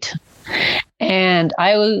date. And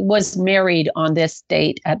I was married on this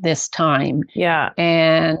date at this time. Yeah.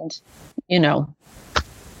 And,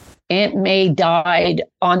 Aunt May died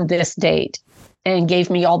on this date and gave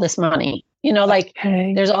me all this money.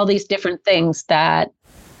 There's all these different things that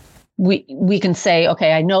we can say,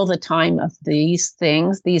 okay, I know the time of these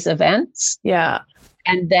things, these events. Yeah.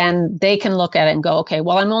 And then they can look at it and go, okay,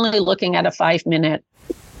 well, I'm only looking at a 5-minute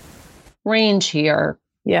range here.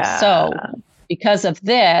 Yeah. So because of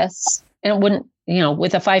this, and it wouldn't,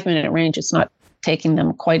 with a 5-minute range, it's not taking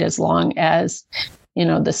them quite as long as,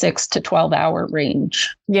 the 6 to 12 hour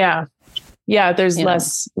range. Yeah. Yeah. There's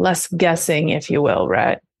less guessing, if you will.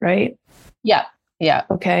 Right. Yeah. Yeah.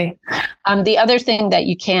 Okay. The other thing that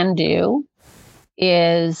you can do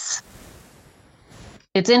is,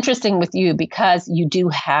 it's interesting with you because you do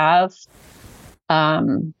have,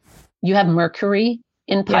 you have Mercury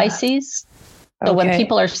in Pisces. So when Okay.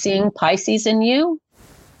 people are seeing Pisces in you,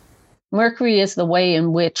 Mercury is the way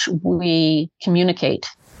in which we communicate.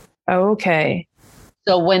 Okay.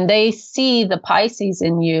 So when they see the Pisces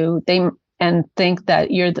in you, and think that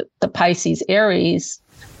you're the Pisces Aries,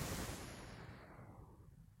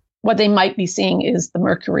 what they might be seeing is the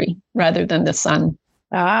Mercury rather than the sun.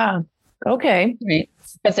 Ah, okay. Right.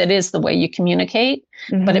 Because it is the way you communicate,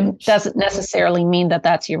 but it doesn't necessarily mean that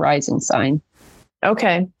that's your rising sign.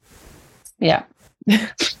 Okay. Yeah.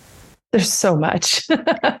 There's so much.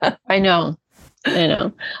 I know.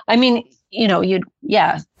 I mean, you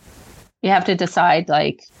have to decide,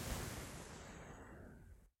 like,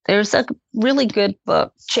 there's a really good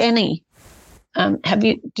book, Jenny.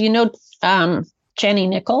 Do you know Jenny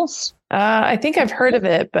Nichols? I think I've heard of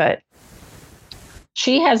it, but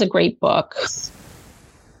she has a great book,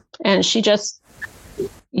 and she just,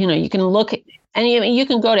 you can look at you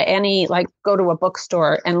can go to go to a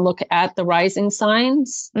bookstore and look at the rising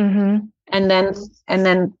signs, and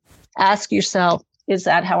then ask yourself, is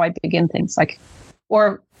that how I begin things? Like,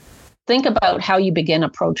 or think about how you begin a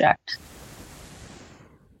project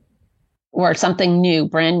or something new,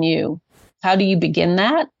 brand new. How do you begin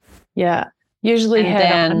that? Yeah. Usually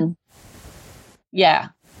head on. Yeah.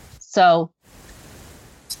 So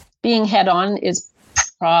being head on is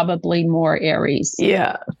probably more Aries.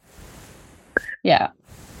 Yeah. Yeah.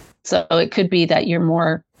 So it could be that you're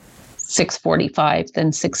more 645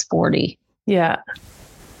 than 640. Yeah.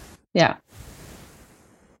 Yeah.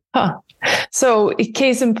 Huh. So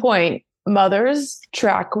case in point, mothers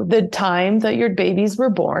track the time that your babies were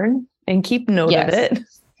born and keep note of it.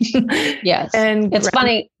 Yes. And it's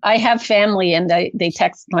funny. I have family and they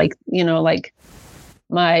text like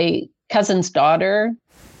my cousin's daughter,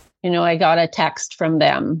 I got a text from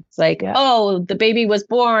them. It's like, oh, the baby was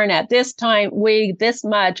born at this time, weighed this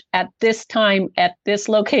much at this time at this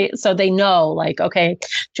location. So they know, like, okay,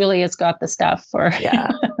 Julia's got the stuff for.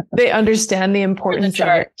 Yeah. They understand the importance of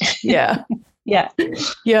it. Yeah. Yeah.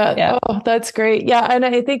 Oh, that's great. Yeah. And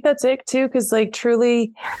I think that's it too. Cause like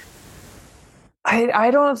truly, I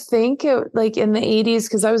don't think it, like in the 80s,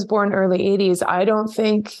 cause I was born early 80s. I don't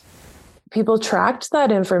think people tracked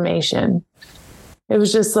that information. It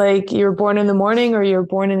was just like you were born in the morning or you're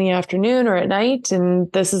born in the afternoon or at night, and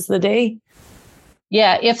this is the day.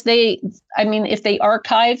 Yeah, if they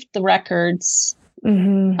archived the records,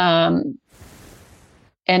 and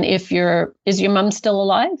is your mom still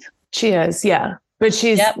alive? She is, yeah. But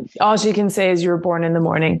all she can say is you were born in the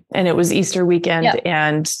morning and it was Easter weekend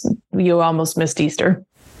and you almost missed Easter.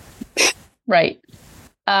 Right.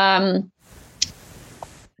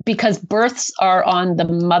 Because births are on the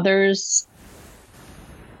mother's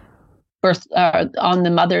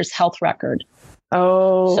health record.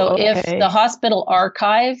 Oh, so okay. If the hospital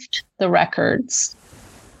archived the records,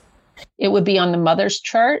 it would be on the mother's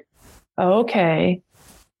chart. Okay.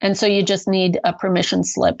 And so you just need a permission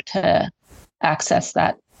slip to access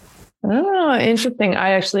that. Oh, interesting.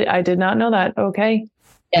 I did not know that. Okay.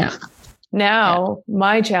 Yeah. Now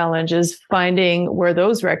my challenge is finding where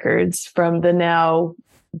those records from the now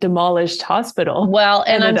demolished hospital. Well,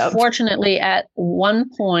 and unfortunately, at one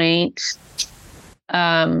point,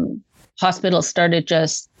 hospitals started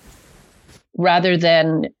just, rather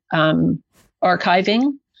than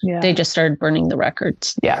archiving, they just started burning the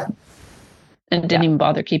records. Yeah. And didn't even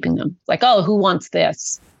bother keeping them. Like, oh, who wants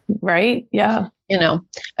this? Right. Yeah.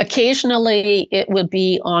 Occasionally it would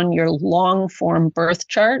be on your long form birth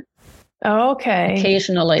chart. Okay.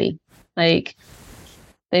 Occasionally, like,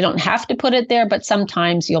 they don't have to put it there, but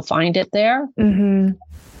sometimes you'll find it there. But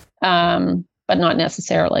not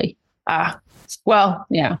necessarily. Well,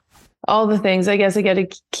 yeah. All the things. I guess I got to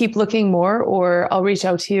keep looking more, or I'll reach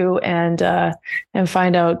out to you and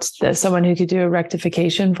find out that someone who could do a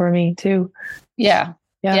rectification for me too. Yeah.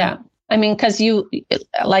 I mean, because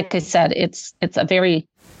like I said, it's a very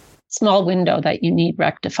small window that you need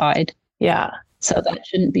rectified. Yeah. So that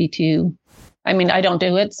shouldn't be too. I mean, I don't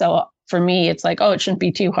do it, so for me, it's like, oh, it shouldn't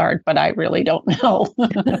be too hard, but I really don't know.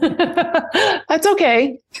 That's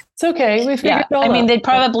okay. It's okay. We figured it all out. They'd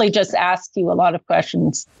probably just ask you a lot of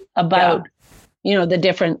questions about, the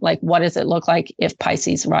different, like, what does it look like if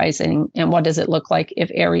Pisces rising, and what does it look like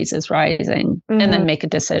if Aries is rising, and then make a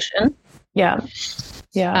decision. Yeah.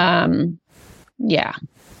 Yeah. Yeah.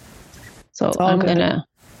 So I'm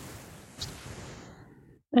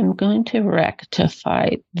going to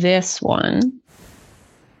rectify this one.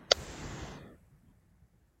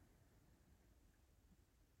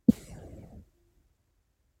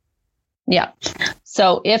 Yeah.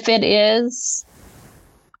 So if it is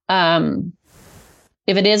an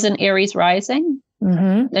Aries rising,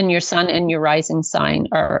 then your sun and your rising sign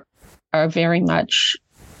are are very much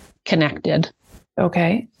connected.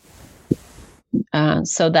 Okay.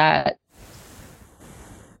 So that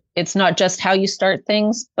it's not just how you start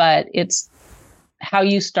things, but it's how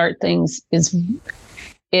you start things is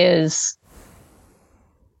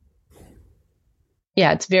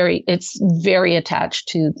it's very attached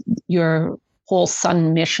to your whole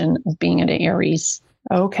sun mission of being an Aries.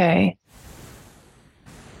 Okay.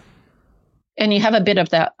 And you have a bit of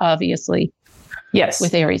that, obviously. Yes.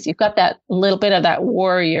 With Aries, you've got that little bit of that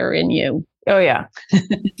warrior in you. Oh yeah.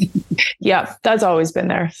 Yeah, that's always been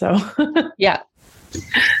there. So yeah.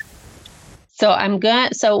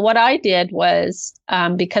 So what I did was,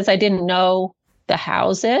 because I didn't know the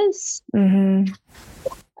houses,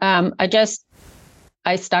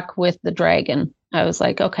 I stuck with the dragon. I was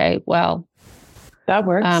like, okay, well, that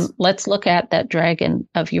works. Let's look at that dragon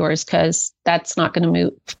of yours, because that's not going to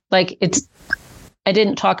move. Like I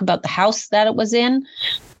didn't talk about the house that it was in,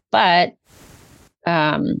 but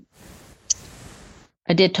I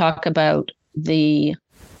did talk about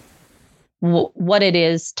what it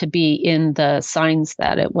is to be in the signs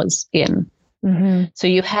that it was in. So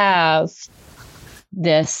you have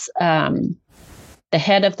this, the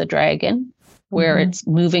head of the dragon, where it's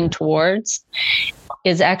moving towards,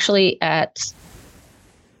 is actually at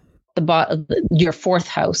the bottom, your fourth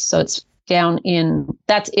house. So it's down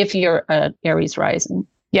that's if you're an Aries rising.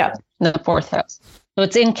 Yeah. In the fourth house. So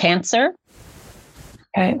it's in Cancer.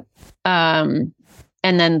 Okay. And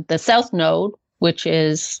then the south node, which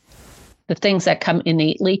is the things that come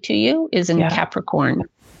innately to you, is in Capricorn.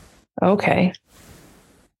 Okay.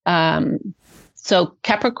 So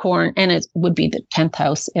Capricorn, and it would be the 10th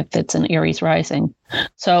house if it's an Aries rising.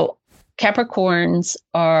 So Capricorns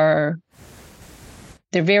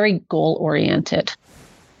they're very goal oriented.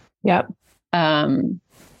 Yep. And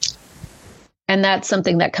that's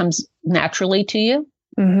something that comes naturally to you.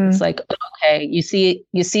 It's like, okay, you see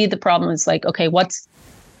the problem. It's like, okay,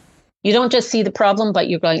 you don't just see the problem, but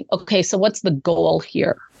you're going, okay, so what's the goal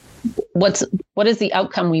here? What is the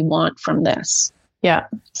outcome we want from this? Yeah.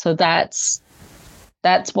 So that's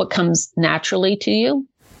what comes naturally to you,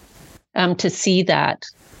 to see that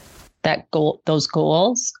goal, those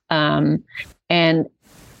goals, and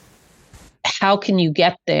how can you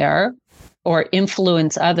get there or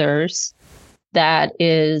influence others that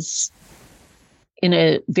is in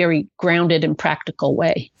a very grounded and practical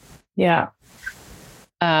way. Yeah.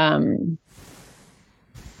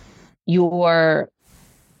 Your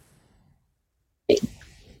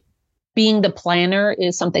being the planner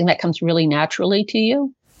is something that comes really naturally to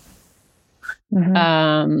you.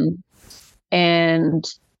 And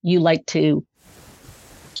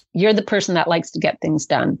you're the person that likes to get things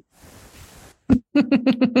done.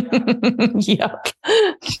 Yep.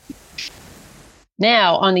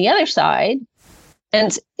 Now, on the other side,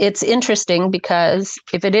 and it's interesting because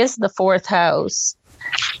if it is the fourth house,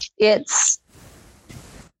 it's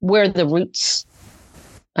where the roots,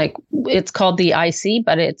 like it's called the IC,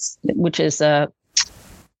 but which is the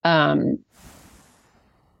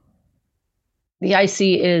IC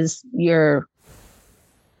is your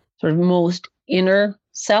sort of most inner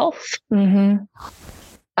self.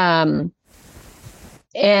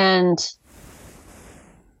 And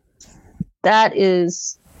that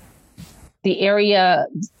is the area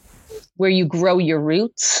where you grow your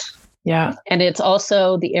roots. Yeah. And it's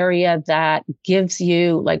also the area that gives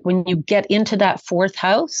you, like when you get into that fourth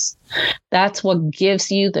house, that's what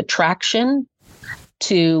gives you the traction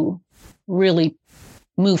to really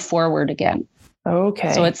move forward again.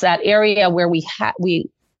 Okay. So it's that area where we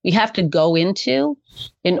have to go into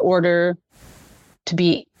in order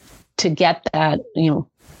to get that,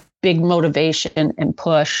 big motivation and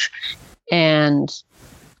push, and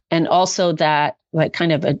also that like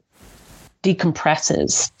kind of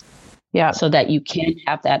decompresses. Yeah. So that you can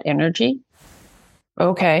have that energy.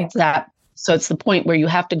 Okay. So it's the point where you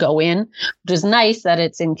have to go in, which is nice that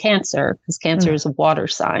it's in Cancer, because Cancer is a water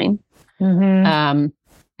sign. And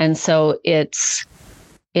so it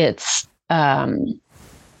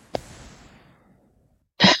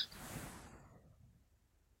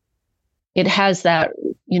has that,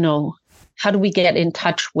 how do we get in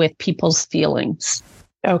touch with people's feelings?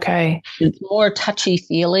 Okay. It's more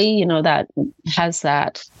touchy-feely, that has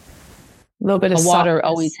that. A little bit of water softness.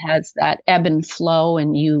 always has that ebb and flow,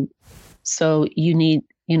 and you need,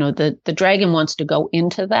 the dragon wants to go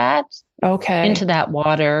into that, into that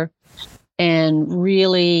water, and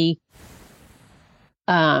really,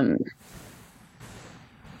 you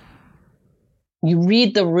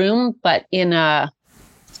read the room, but in a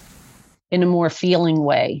more feeling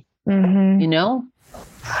way,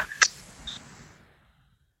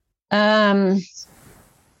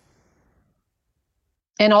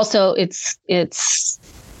 and also it's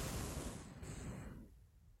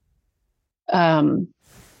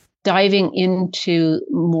diving into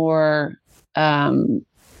more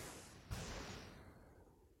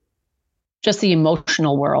just the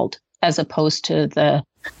emotional world, as opposed to the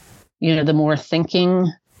more thinking,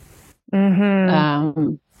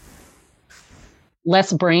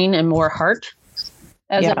 less brain and more heart,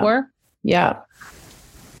 as it were. Yeah.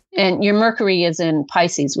 And your Mercury is in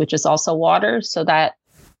Pisces, which is also water. So that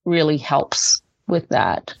really helps with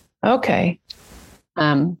that. Okay.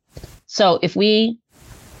 So if we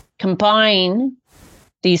combine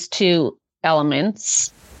these two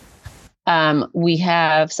elements, we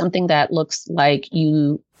have something that looks like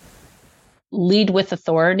you lead with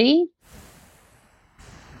authority,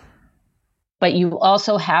 but you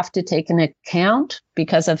also have to take into account,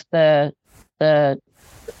 because of the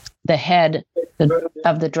head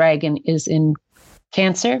of the dragon is in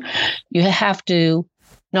Cancer, you have to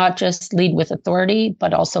not just lead with authority,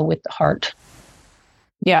 but also with the heart.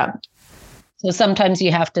 Yeah. So sometimes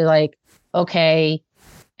you have to okay,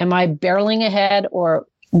 am I barreling ahead, or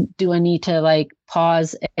do I need to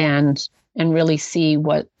pause and really see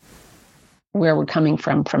where we're coming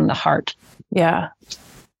from the heart? Yeah.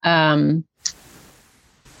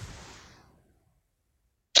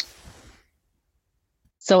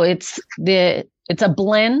 So it's a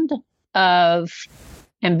blend of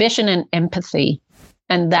ambition and empathy,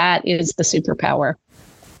 and that is the superpower.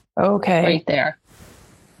 Okay. Right there.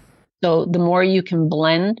 So the more you can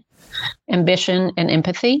blend ambition and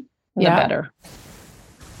empathy, the better.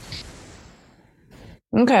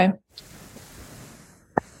 Okay.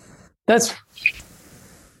 That's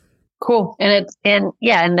cool. And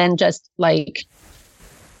then just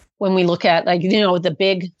when we look at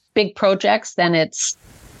the big projects, then it's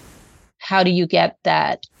how do you get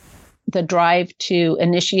the drive to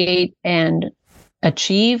initiate and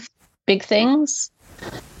achieve big things,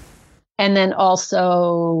 and then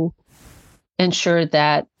also ensure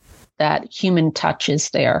that human touch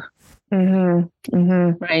is there.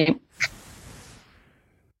 Right.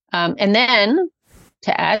 And then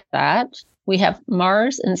to add that, we have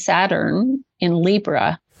Mars and Saturn in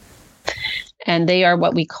Libra, and they are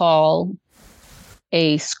what we call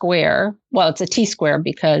a square. Well, it's a T-square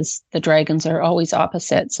because the dragons are always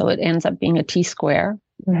opposite, so it ends up being a T-square.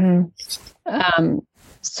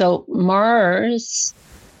 So Mars,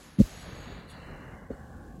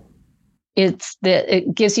 it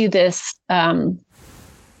gives you this.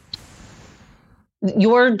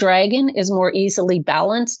 Your dragon is more easily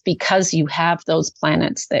balanced because you have those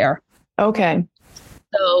planets there. Okay.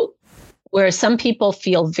 So where some people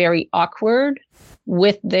feel very awkward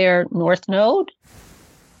with their North Node,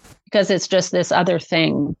 because it's just this other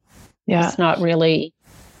thing. Yeah. It's not really,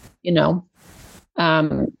 it's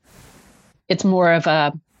more of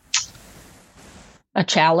a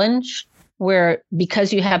challenge, where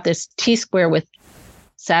because you have this T-square with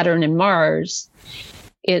Saturn and Mars,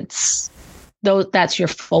 that's your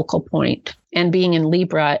focal point. And being in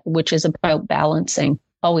Libra, which is about balancing,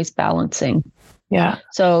 always balancing. Yeah.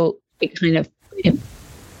 So it kind of,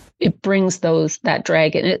 it brings that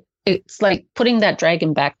dragon. It's like putting that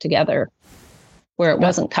dragon back together where it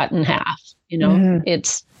wasn't cut in half,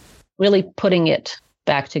 It's really putting it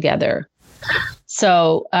back together.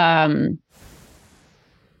 So,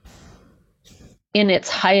 in its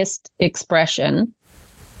highest expression,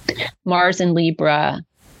 Mars in Libra,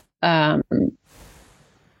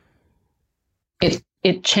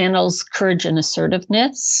 it channels courage and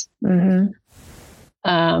assertiveness,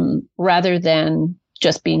 rather than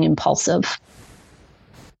just being impulsive.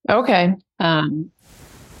 Okay. And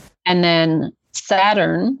then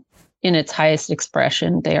Saturn, in its highest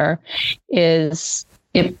expression, there is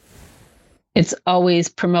it's always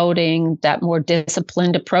promoting that more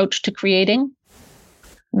disciplined approach to creating,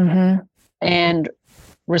 and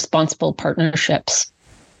responsible partnerships.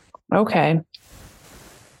 Okay.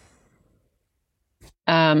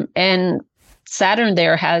 And Saturn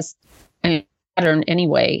Saturn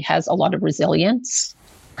anyway has a lot of resilience.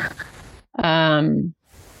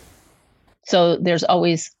 So there's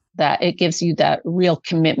always that, it gives you that real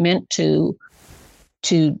commitment to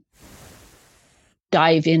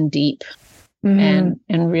dive in deep and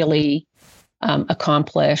really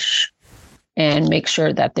accomplish and make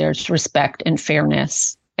sure that there's respect and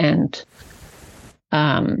fairness and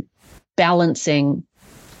balancing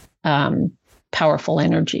powerful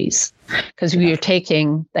energies. Because you're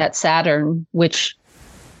taking that Saturn, which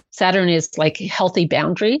Saturn is like healthy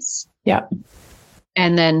boundaries. Yeah.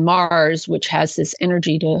 And then Mars, which has this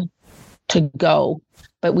energy to go,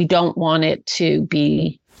 but we don't want it to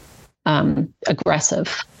be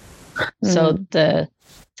aggressive. So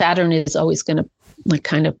Saturn is always going to like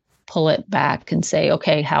kind of pull it back and say,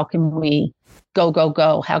 okay, how can we go?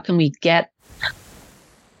 How can we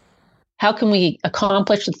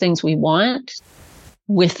accomplish the things we want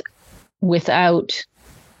without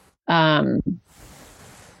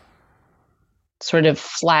sort of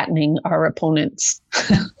flattening our opponents?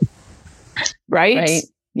 Right? Right.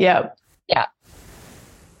 Yeah. Yeah.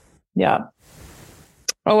 Yeah.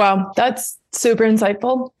 Oh, wow. That's super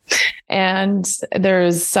insightful. And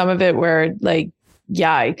there's some of it where like,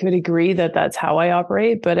 yeah, I could agree that that's how I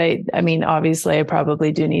operate. But I mean, obviously I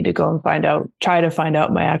probably do need to go and try to find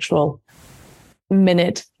out my actual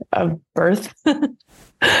minute of birth to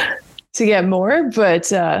get more. But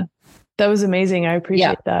that was amazing. I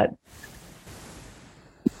appreciate that.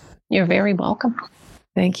 You're very welcome.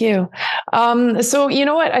 Thank you. So you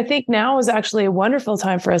know what? I think now is actually a wonderful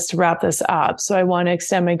time for us to wrap this up. So I want to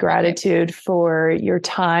extend my gratitude for your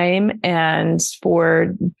time and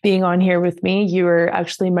for being on here with me. You were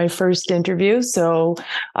actually my first interview. So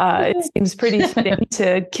it seems pretty fitting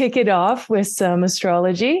to kick it off with some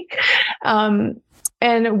astrology. And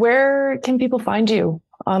where can people find you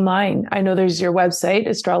online? I know there's your website,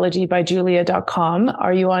 astrologybyjulia.com.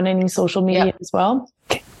 Are you on any social media as well?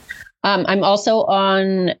 I'm also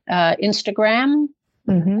on Instagram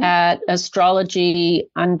at astrology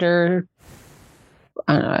I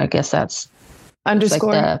guess that's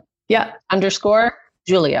underscore. Like underscore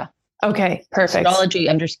Julia. Okay, perfect. Astrology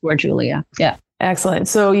underscore Julia. Yeah. Excellent.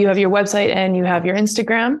 So you have your website and you have your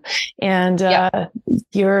Instagram, and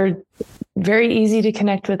you're very easy to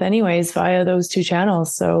connect with anyways via those two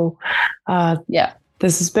channels. So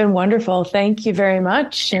this has been wonderful. Thank you very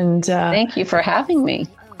much. And thank you for having me.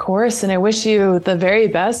 Of course. And I wish you the very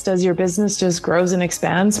best as your business just grows and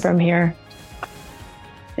expands from here.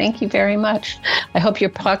 Thank you very much. I hope your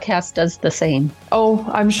podcast does the same. Oh,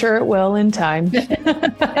 I'm sure it will in time.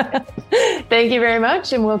 Thank you very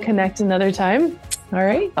much. And we'll connect another time. All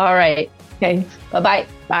right. All right. Okay. Bye-bye.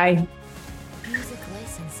 Bye. Music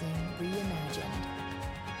licensing reimagined.